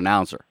season as an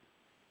announcer?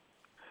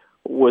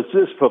 Was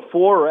this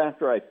before or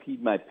after I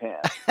peed my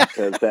pants?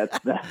 Because that's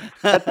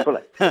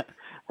what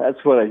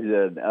I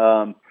did.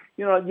 I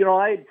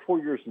had 4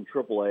 years in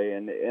AAA,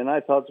 and I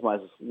thought to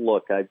myself,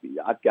 look, I've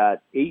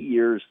got 8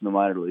 years in the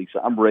minor leagues.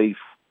 I'm ready for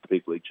the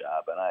big league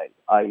job, and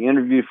I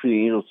interviewed for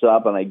the Angels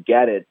job, and I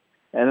get it.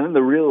 And then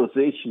the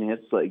realization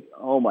hits, like,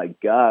 oh my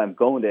God, I'm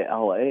going to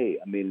LA.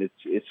 I mean,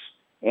 it's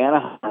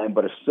Anaheim,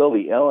 but it's still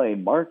the LA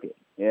market.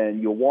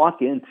 And you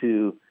walk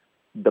into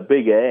the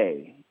Big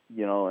A,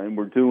 and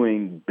we're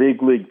doing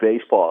big league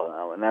baseball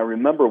now. And I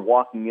remember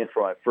walking in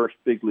for my first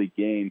big league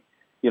game.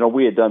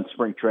 We had done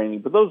spring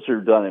training, but those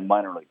are done in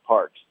minor league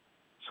parks.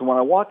 So when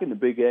I walk into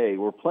Big A,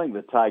 we're playing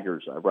the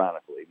Tigers,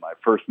 ironically, my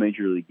first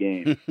major league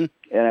game.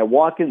 And I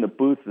walk in the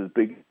booth of the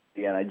Big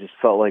A, and I just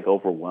felt like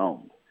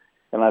overwhelmed.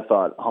 And I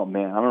thought, oh,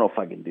 man, I don't know if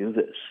I can do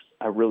this.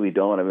 I really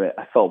don't. I mean,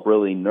 I felt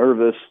really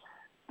nervous.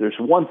 There's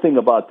one thing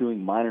about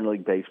doing minor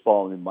league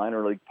baseball in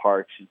minor league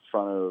parks in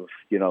front of,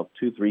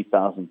 2,000,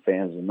 3,000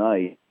 fans a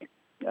night,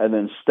 and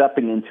then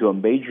stepping into a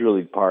major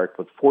league park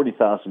with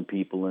 40,000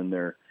 people in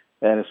there.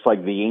 And it's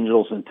like the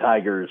Angels and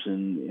Tigers,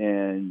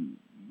 and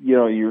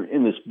you're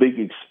in this big,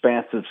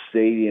 expansive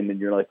stadium, and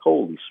you're like,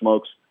 holy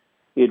smokes.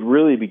 It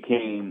really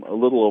became a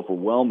little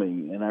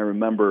overwhelming. And I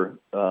remember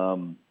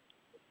the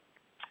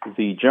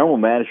general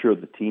manager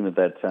of the team at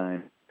that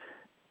time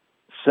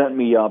sent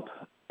me up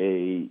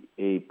a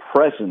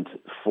present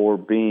for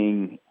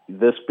being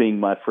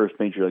my first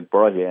major league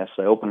broadcast.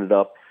 I opened it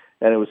up,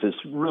 and it was this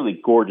really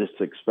gorgeous,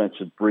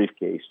 expensive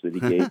briefcase that he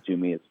gave to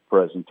me as a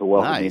present to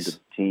welcome me into the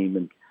team.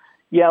 And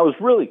yeah, it was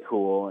really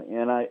cool,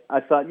 and I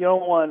thought,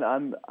 what,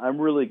 I'm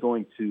really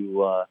going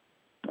to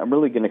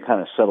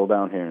kind of settle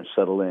down here and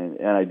settle in,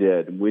 and I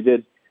did. We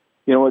did,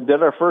 we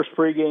did our first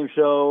pregame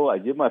show. I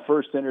did my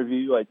first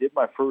interview. I did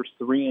my first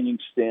 3-inning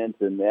stint,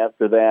 and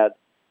after that,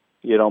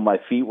 my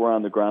feet were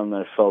on the ground,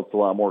 and I felt a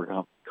lot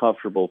more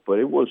comfortable. But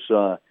it was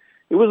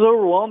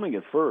overwhelming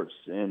at first,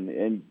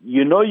 and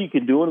you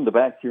can do it in the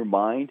back of your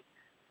mind.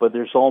 But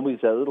there's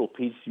always that little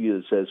piece of you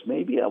that says,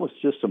 maybe I was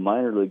just a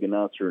minor league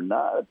announcer,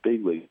 not a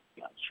big league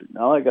announcer.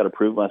 Now I got to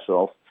prove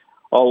myself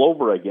all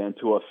over again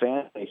to a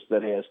fan base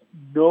that has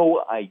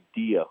no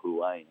idea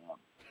who I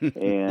am.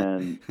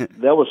 And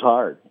that was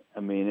hard.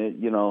 I mean,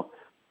 it's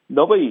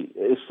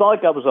not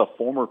like I was a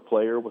former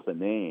player with a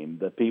name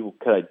that people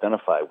could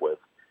identify with.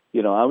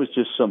 I was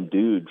just some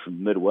dude from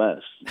the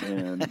Midwest,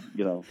 and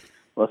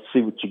let's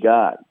see what you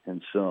got.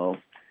 And so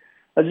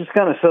I just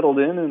kind of settled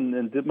in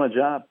and did my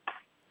job.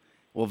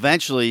 Well,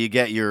 eventually you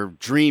get your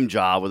dream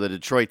job with the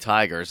Detroit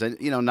Tigers. And,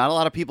 not a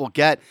lot of people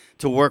get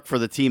to work for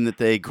the team that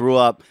they grew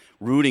up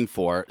rooting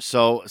for.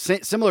 So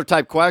similar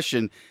type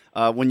question,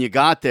 when you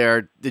got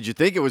there, did you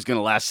think it was going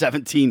to last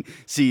 17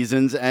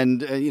 seasons?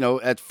 And,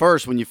 at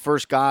first, when you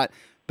first got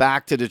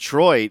back to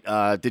Detroit,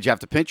 did you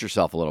have to pinch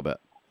yourself a little bit?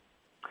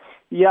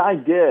 Yeah, I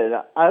did.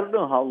 I don't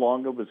know how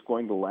long it was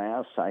going to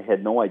last. I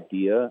had no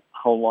idea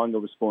how long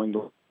it was going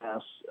to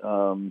last.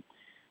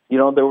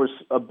 There was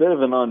a bit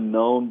of an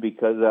unknown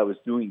because I was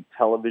doing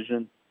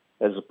television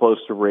as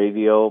opposed to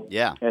radio.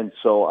 Yeah. And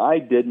so I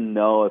didn't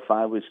know if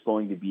I was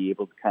going to be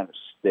able to kind of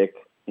stick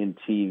in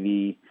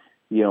TV,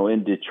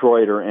 in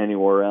Detroit or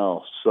anywhere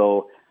else.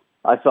 So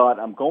I thought,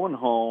 I'm going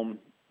home.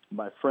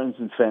 My friends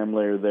and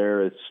family are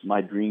there. It's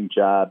my dream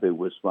job. It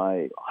was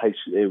my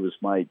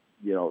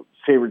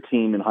favorite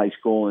team in high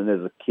school and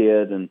as a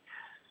kid. And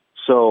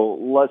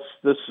so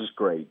this is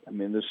great. I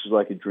mean, this is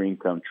like a dream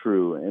come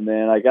true. And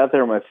then I got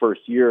there my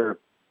first year,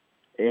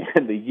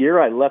 and the year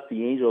I left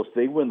the Angels,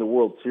 they win the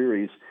World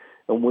Series,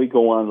 and we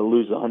go on to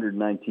lose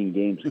 119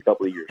 games a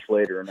couple of years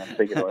later. And I'm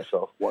thinking to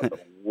myself, what in the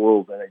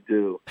world did I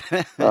do?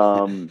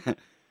 I'm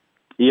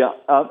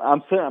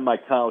sitting on my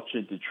couch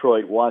in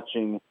Detroit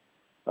watching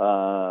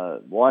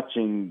the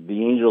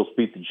Angels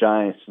beat the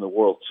Giants in the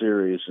World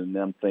Series, and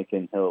I'm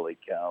thinking, holy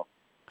cow.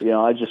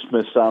 I just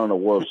missed out on a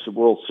World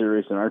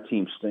Series, and our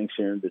team stinks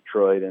here in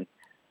Detroit.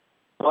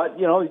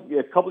 But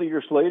a couple of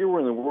years later,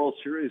 we're in the World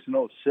Series in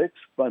 '06.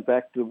 Went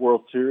back to the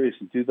World Series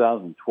in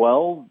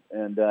 2012,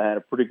 and had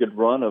a pretty good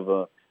run of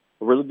a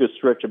really good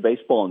stretch of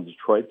baseball in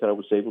Detroit that I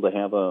was able to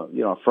have a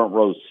front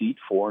row seat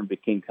for and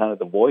became kind of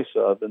the voice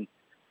of, and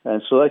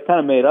so that kind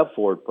of made up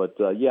for it. But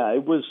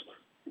it was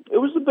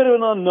a bit of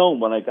an unknown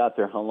when I got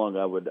there how long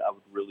I would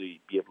really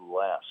be able to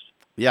last.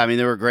 Yeah, I mean,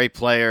 there were great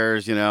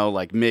players,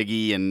 like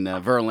Miggy and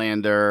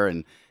Verlander,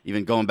 and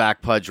even going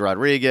back, Pudge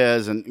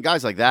Rodriguez and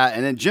guys like that.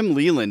 And then Jim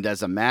Leland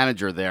as a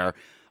manager there.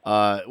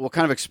 What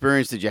kind of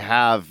experience did you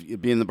have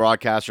being the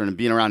broadcaster and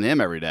being around him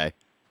every day?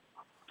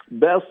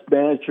 Best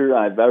manager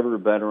I've ever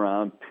been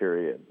around,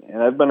 period.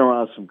 And I've been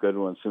around some good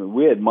ones. I mean,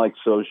 we had Mike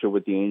Scioscia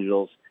with the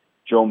Angels.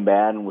 Joe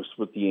Madden was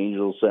with the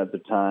Angels at the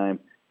time.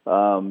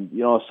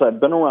 So I've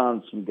been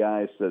around some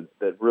guys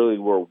that really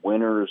were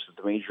winners at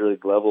the major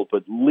league level,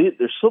 but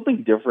there's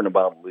something different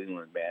about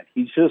Leland, man.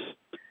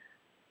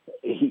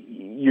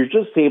 You're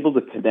just able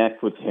to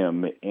connect with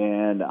him,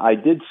 and I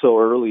did so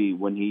early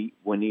when he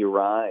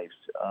arrived.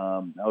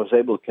 I was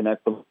able to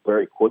connect with him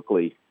very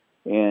quickly,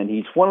 and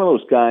he's one of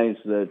those guys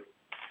that,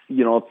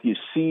 if you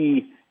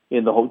see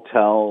in the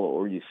hotel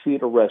or you see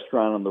at a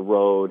restaurant on the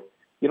road,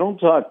 you don't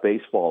talk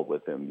baseball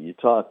with him. You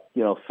talk,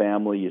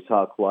 family, you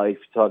talk life,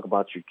 you talk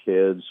about your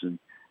kids. And,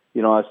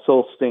 I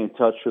still stay in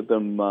touch with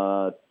him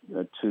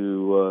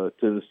to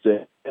this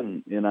day,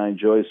 and I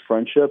enjoy his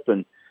friendship,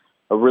 and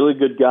a really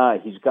good guy.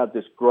 He's got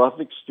this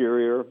gruff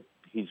exterior.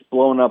 He's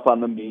blown up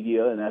on the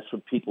media, and that's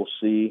what people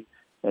see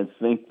and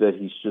think that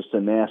he's just a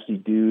nasty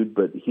dude,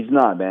 but he's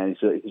not, man.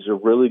 He's a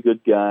really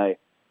good guy,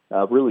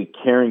 a really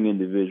caring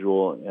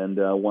individual, and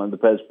one of the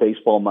best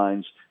baseball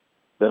minds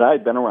that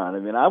I'd been around. I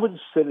mean, I would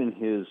sit in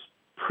his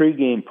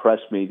pregame press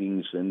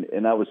meetings,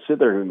 and I would sit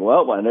there and,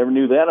 well, I never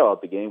knew that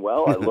about the game.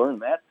 Well, I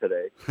learned that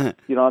today. There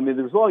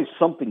was always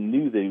something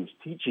new that he was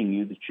teaching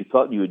you that you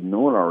thought you had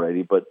known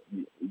already, but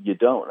you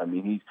don't. I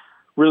mean, he's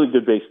really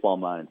good baseball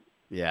mind.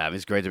 Yeah,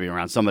 it's great to be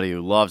around somebody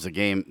who loves the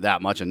game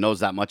that much and knows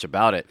that much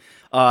about it.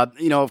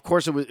 Of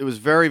course, it was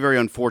very, very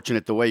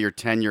unfortunate the way your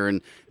tenure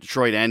in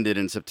Detroit ended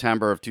in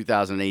September of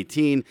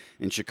 2018.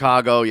 In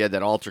Chicago, you had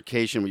that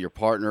altercation with your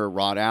partner,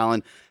 Rod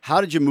Allen.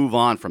 How did you move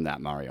on from that,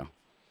 Mario?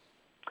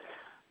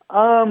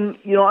 I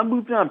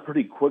moved on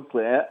pretty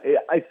quickly.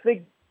 I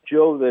think,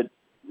 Joe, that,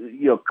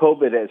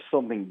 COVID has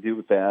something to do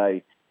with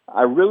that.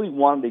 I really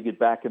wanted to get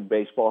back in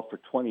baseball for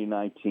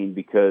 2019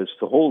 because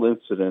the whole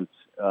incident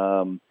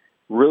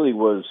really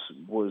was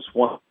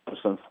one that was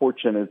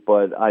unfortunate,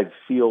 but I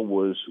feel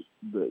was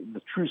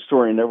the true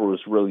story never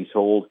was really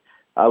told.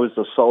 I was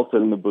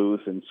assaulted in the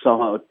booth, and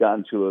somehow it got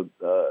into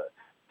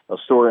a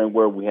story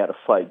where we had a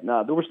fight.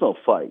 No, there was no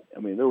fight. I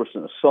mean, there was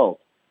an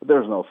assault, but there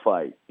was no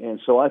fight.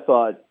 And so I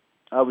thought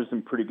I was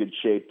in pretty good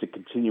shape to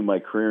continue my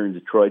career in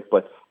Detroit,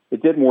 but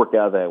it didn't work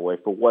out that way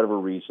for whatever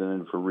reason,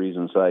 and for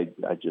reasons I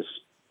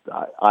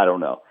don't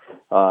know.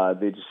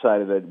 They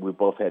decided that we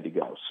both had to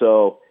go.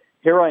 So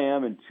here I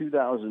am in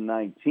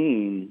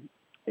 2019,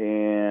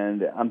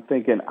 and I'm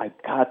thinking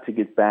I've got to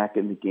get back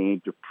in the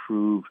game to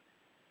prove,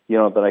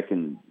 that I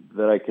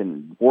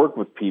can work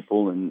with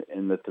people,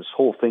 and that this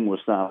whole thing was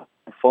not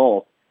my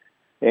fault.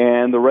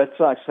 And the Red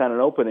Sox had an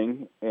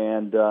opening,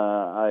 and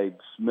I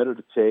submitted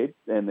a tape,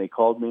 and they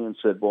called me and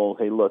said, well,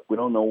 hey, look, we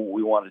don't know what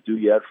we want to do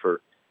yet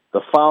for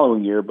the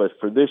following year, but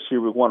for this year,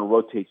 we want to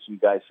rotate some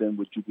guys in.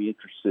 Would you be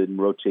interested in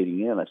rotating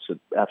in? I said,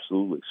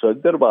 absolutely. So I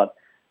did about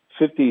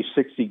 50,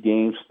 60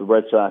 games for the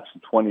Red Sox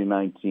in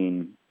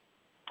 2019.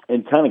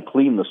 and kind of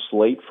clean the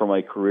slate for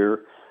my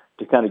career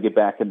to kind of get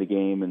back in the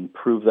game and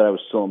prove that I was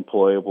still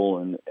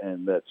employable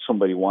and that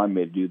somebody wanted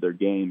me to do their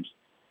games.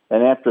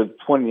 And after the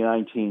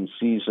 2019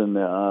 season,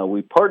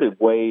 we parted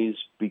ways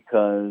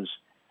because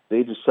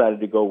they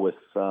decided to go with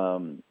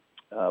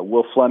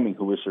Will Fleming,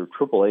 who was their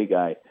AAA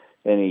guy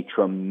and a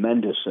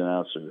tremendous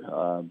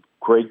announcer.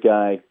 Great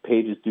guy,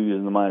 paid his dues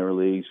in the minor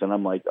leagues. And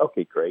I'm like,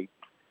 okay, great.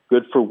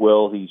 Good for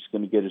Will. He's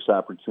going to get his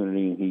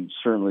opportunity, and he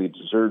certainly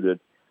deserved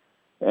it.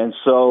 And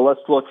so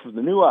let's look for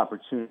the new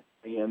opportunity.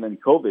 And then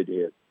COVID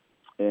hit,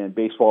 and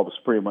baseball was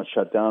pretty much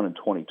shut down in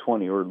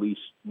 2020, or at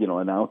least,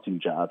 announcing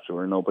jobs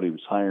where nobody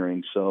was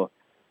hiring. So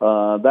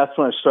that's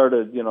when I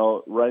started,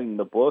 writing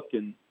the book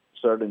and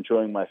started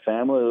enjoying my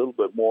family a little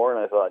bit more.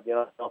 And I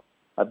thought,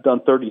 I've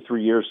done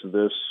 33 years of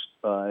this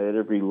at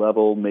every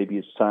level. Maybe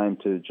it's time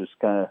to just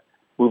kind of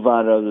move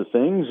on to other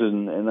things.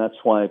 And that's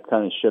why I've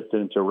kind of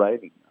shifted into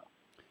writing.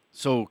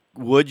 So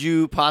would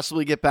you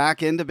possibly get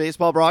back into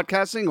baseball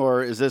broadcasting,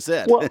 or is this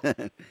it? Well,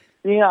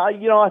 yeah,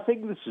 I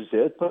think this is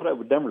it, but I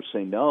would never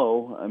say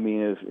no. I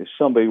mean, if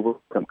somebody were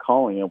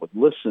calling, I would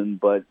listen.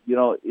 But,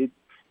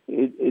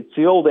 it's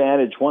the old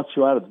adage, once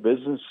you're out of the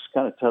business, it's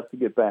kind of tough to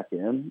get back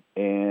in.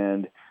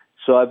 And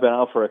so I've been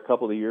out for a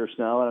couple of years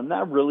now, and I'm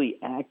not really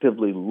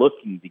actively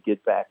looking to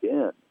get back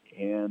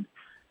in.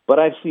 But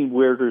I've seen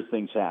weirder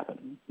things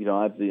happen.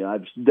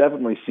 I've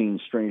definitely seen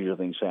stranger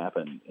things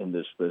happen in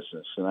this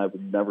business, and I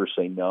would never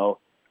say no.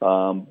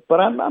 But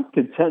I'm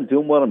content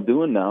doing what I'm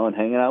doing now and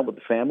hanging out with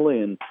the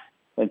family and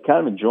kind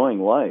of enjoying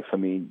life. I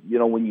mean,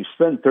 when you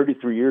spend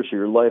 33 years of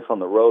your life on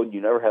the road, you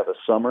never have a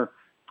summer,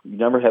 you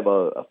never have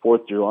a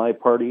 4th of July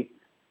party.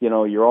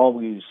 You're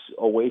always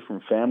away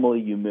from family.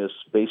 You miss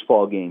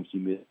baseball games. You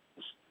miss,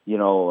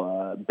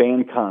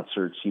 band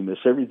concerts. You miss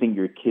everything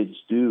your kids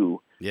do.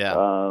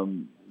 Yeah.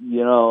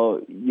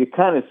 You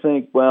kind of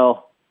think,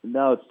 well,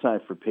 now it's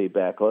time for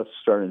payback. Let's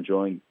start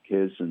enjoying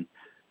kids. And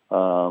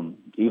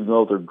even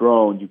though they're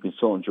grown, you can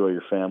still enjoy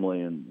your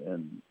family.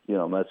 And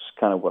that's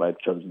kind of what I've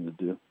chosen to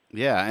do.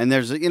 Yeah, and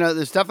there's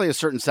definitely a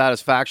certain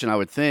satisfaction, I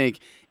would think,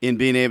 in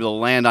being able to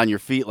land on your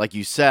feet, like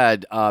you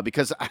said,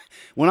 because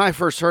when I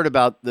first heard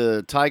about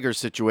the Tigers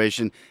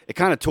situation, it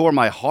kind of tore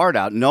my heart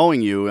out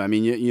knowing you. I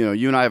mean,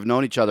 you and I have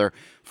known each other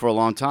for a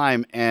long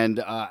time, and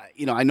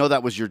I know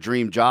that was your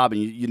dream job, and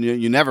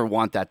you never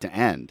want that to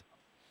end.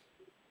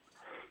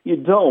 You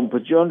don't,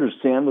 but you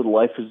understand that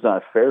life is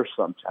not fair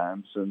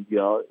sometimes, and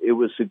it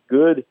was a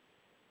good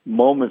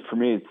moment for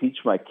me to teach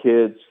my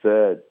kids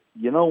that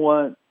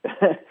what.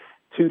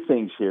 2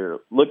 things here.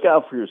 Look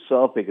out for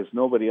yourself because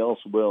nobody else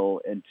will.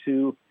 And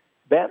 2,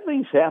 bad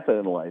things happen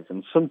in life,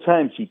 and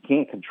sometimes you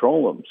can't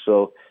control them.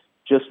 So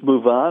just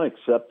move on,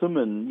 accept them,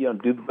 and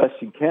do the best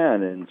you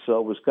can. And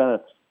so it was kind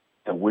of,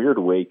 in a weird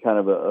way, kind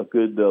of a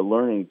good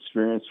learning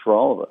experience for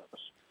all of us.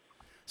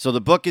 So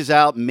the book is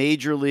out,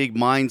 Major League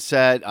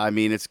Mindset. I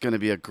mean, it's going to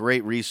be a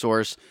great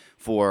resource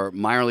for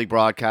minor league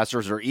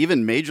broadcasters or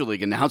even major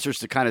league announcers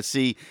to kind of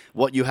see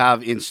what you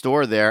have in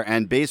store there.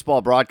 And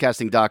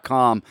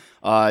baseballbroadcasting.com,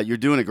 you're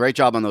doing a great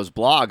job on those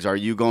blogs. Are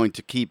you going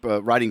to keep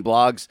writing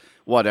blogs,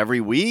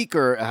 every week?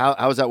 Or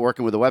how is that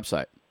working with the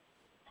website?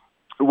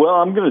 Well,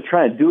 I'm going to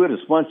try and do it as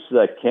much as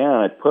I can.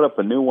 I put up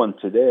a new one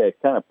today. I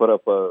kind of put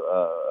up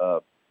a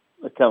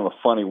kind of a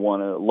funny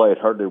one, a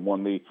lighthearted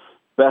one, the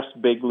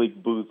best big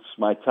league booths,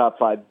 my top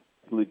 5 big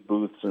league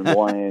booths, and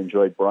why I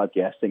enjoyed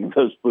broadcasting in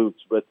those booths.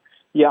 But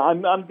yeah,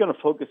 I'm going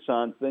to focus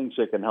on things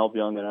that can help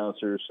young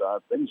announcers,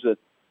 things that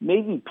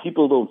maybe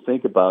people don't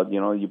think about.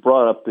 You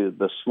brought up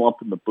the slump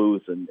in the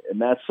booth, and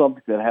that's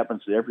something that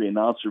happens to every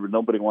announcer, but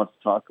nobody wants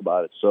to talk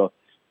about it. So,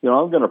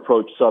 I'm going to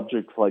approach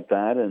subjects like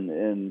that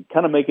and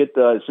kind of make it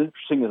as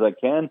interesting as I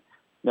can.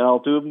 And I'll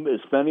do them as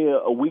many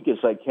a week as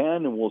I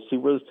can, and we'll see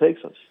where this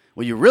takes us.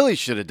 What you really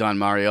should have done,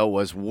 Mario,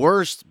 was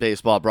worst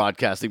baseball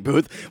broadcasting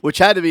booth, which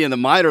had to be in the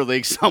minor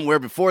leagues somewhere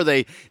before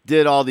they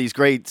did all these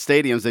great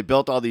stadiums. They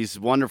built all these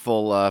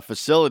wonderful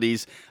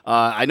facilities.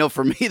 I know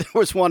for me, there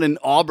was one in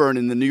Auburn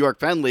in the New York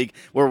Penn League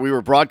where we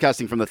were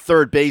broadcasting from the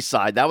third base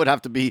side. That would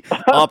have to be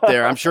up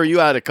there. I'm sure you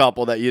had a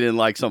couple that you didn't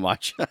like so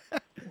much.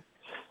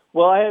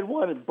 Well, I had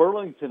one in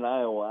Burlington,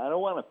 Iowa. I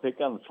don't want to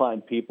pick on the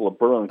fine people of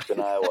Burlington,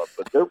 Iowa,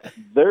 but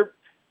their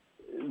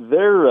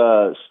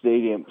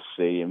stadium,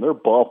 their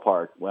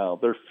ballpark,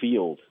 their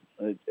field,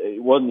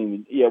 it wasn't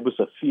even, it was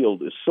a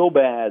field. It's so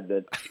bad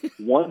that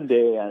one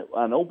day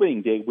on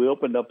opening day, we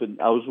opened up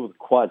I was with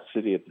Quad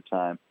City at the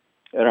time,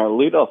 and our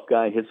leadoff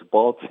guy hits a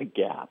ball to the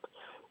gap.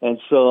 And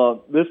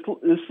so this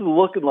is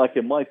looking like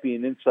it might be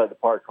an inside the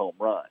park home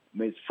run. I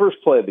mean, it's first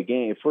play of the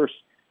game, first,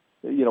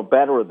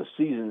 batter of the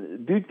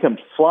season. Dude comes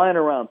flying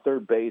around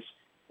third base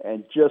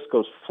and just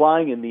goes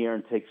flying in the air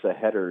and takes a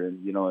header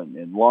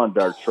and lawn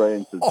darts right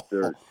into the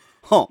dirt.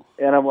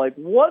 And I'm like,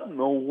 what in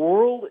the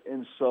world?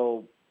 And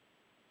so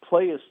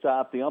play is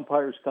stopped. The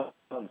umpires come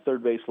on the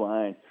third base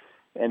line,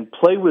 and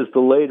play was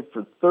delayed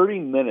for 30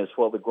 minutes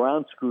while the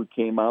ground crew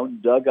came out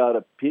and dug out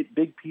a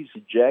big piece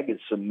of jagged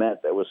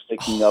cement that was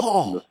sticking up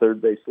from the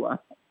third base line.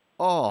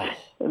 Oh.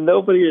 And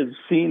nobody had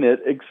seen it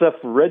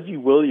except for Reggie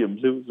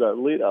Williams, who was our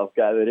leadoff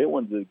guy that hit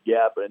one to the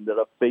gap and ended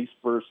up face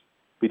first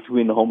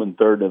between the home and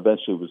third, and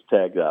eventually was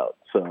tagged out.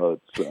 So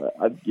it's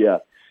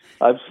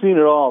I've seen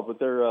it all, but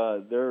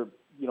they're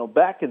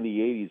back in the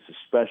 '80s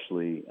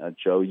especially,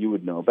 Joe, you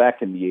would know,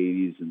 back in the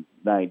 '80s and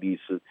 '90s,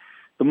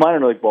 the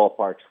minor league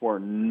ballparks were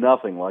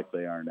nothing like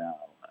they are now.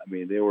 I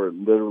mean, they were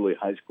literally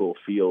high school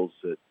fields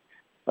that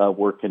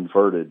were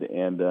converted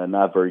and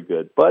not very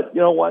good. But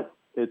you know what?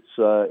 It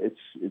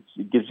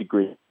gives you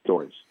great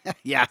stories.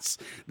 Yes,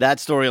 that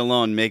story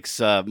alone makes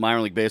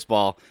minor league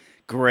baseball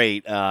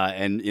great,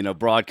 and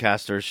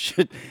broadcasters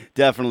should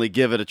definitely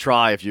give it a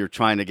try if you're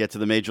trying to get to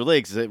the major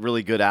leagues. It's a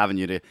really good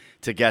avenue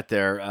to get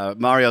there.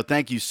 Mario,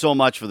 thank you so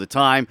much for the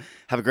time.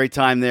 Have a great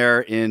time there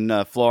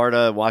in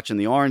Florida watching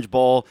the Orange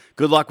Bowl.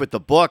 Good luck with the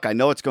book. I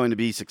know it's going to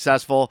be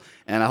successful,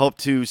 and I hope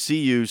to see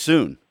you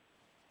soon.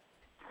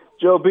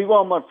 Joe, be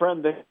well, my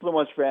friend. Thanks so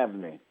much for having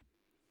me.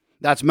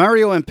 That's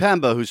Mario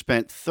Impemba, who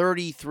spent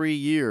 33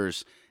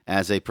 years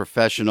as a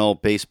professional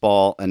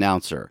baseball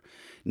announcer.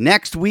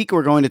 Next week,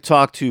 we're going to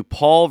talk to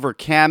Paul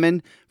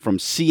Verkaman from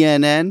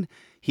CNN.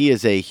 He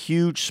is a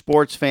huge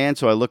sports fan,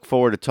 so I look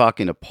forward to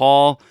talking to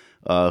Paul,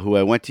 who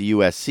I went to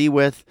USC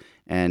with,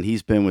 and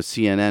he's been with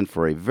CNN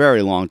for a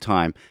very long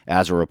time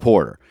as a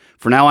reporter.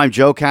 For now, I'm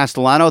Joe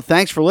Castellano.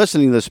 Thanks for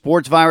listening to the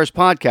Sports Virus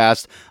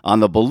Podcast on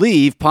the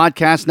Believe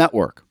Podcast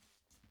Network.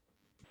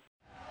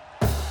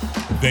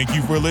 Thank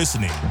you for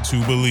listening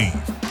to Believe.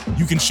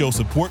 You can show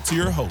support to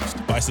your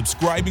host by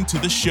subscribing to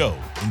the show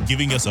and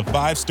giving us a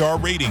 5-star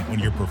rating on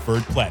your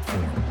preferred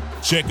platform.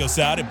 Check us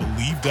out at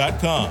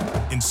Believe.com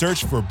and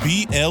search for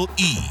BLEAV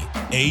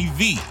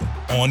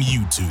on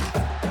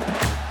YouTube.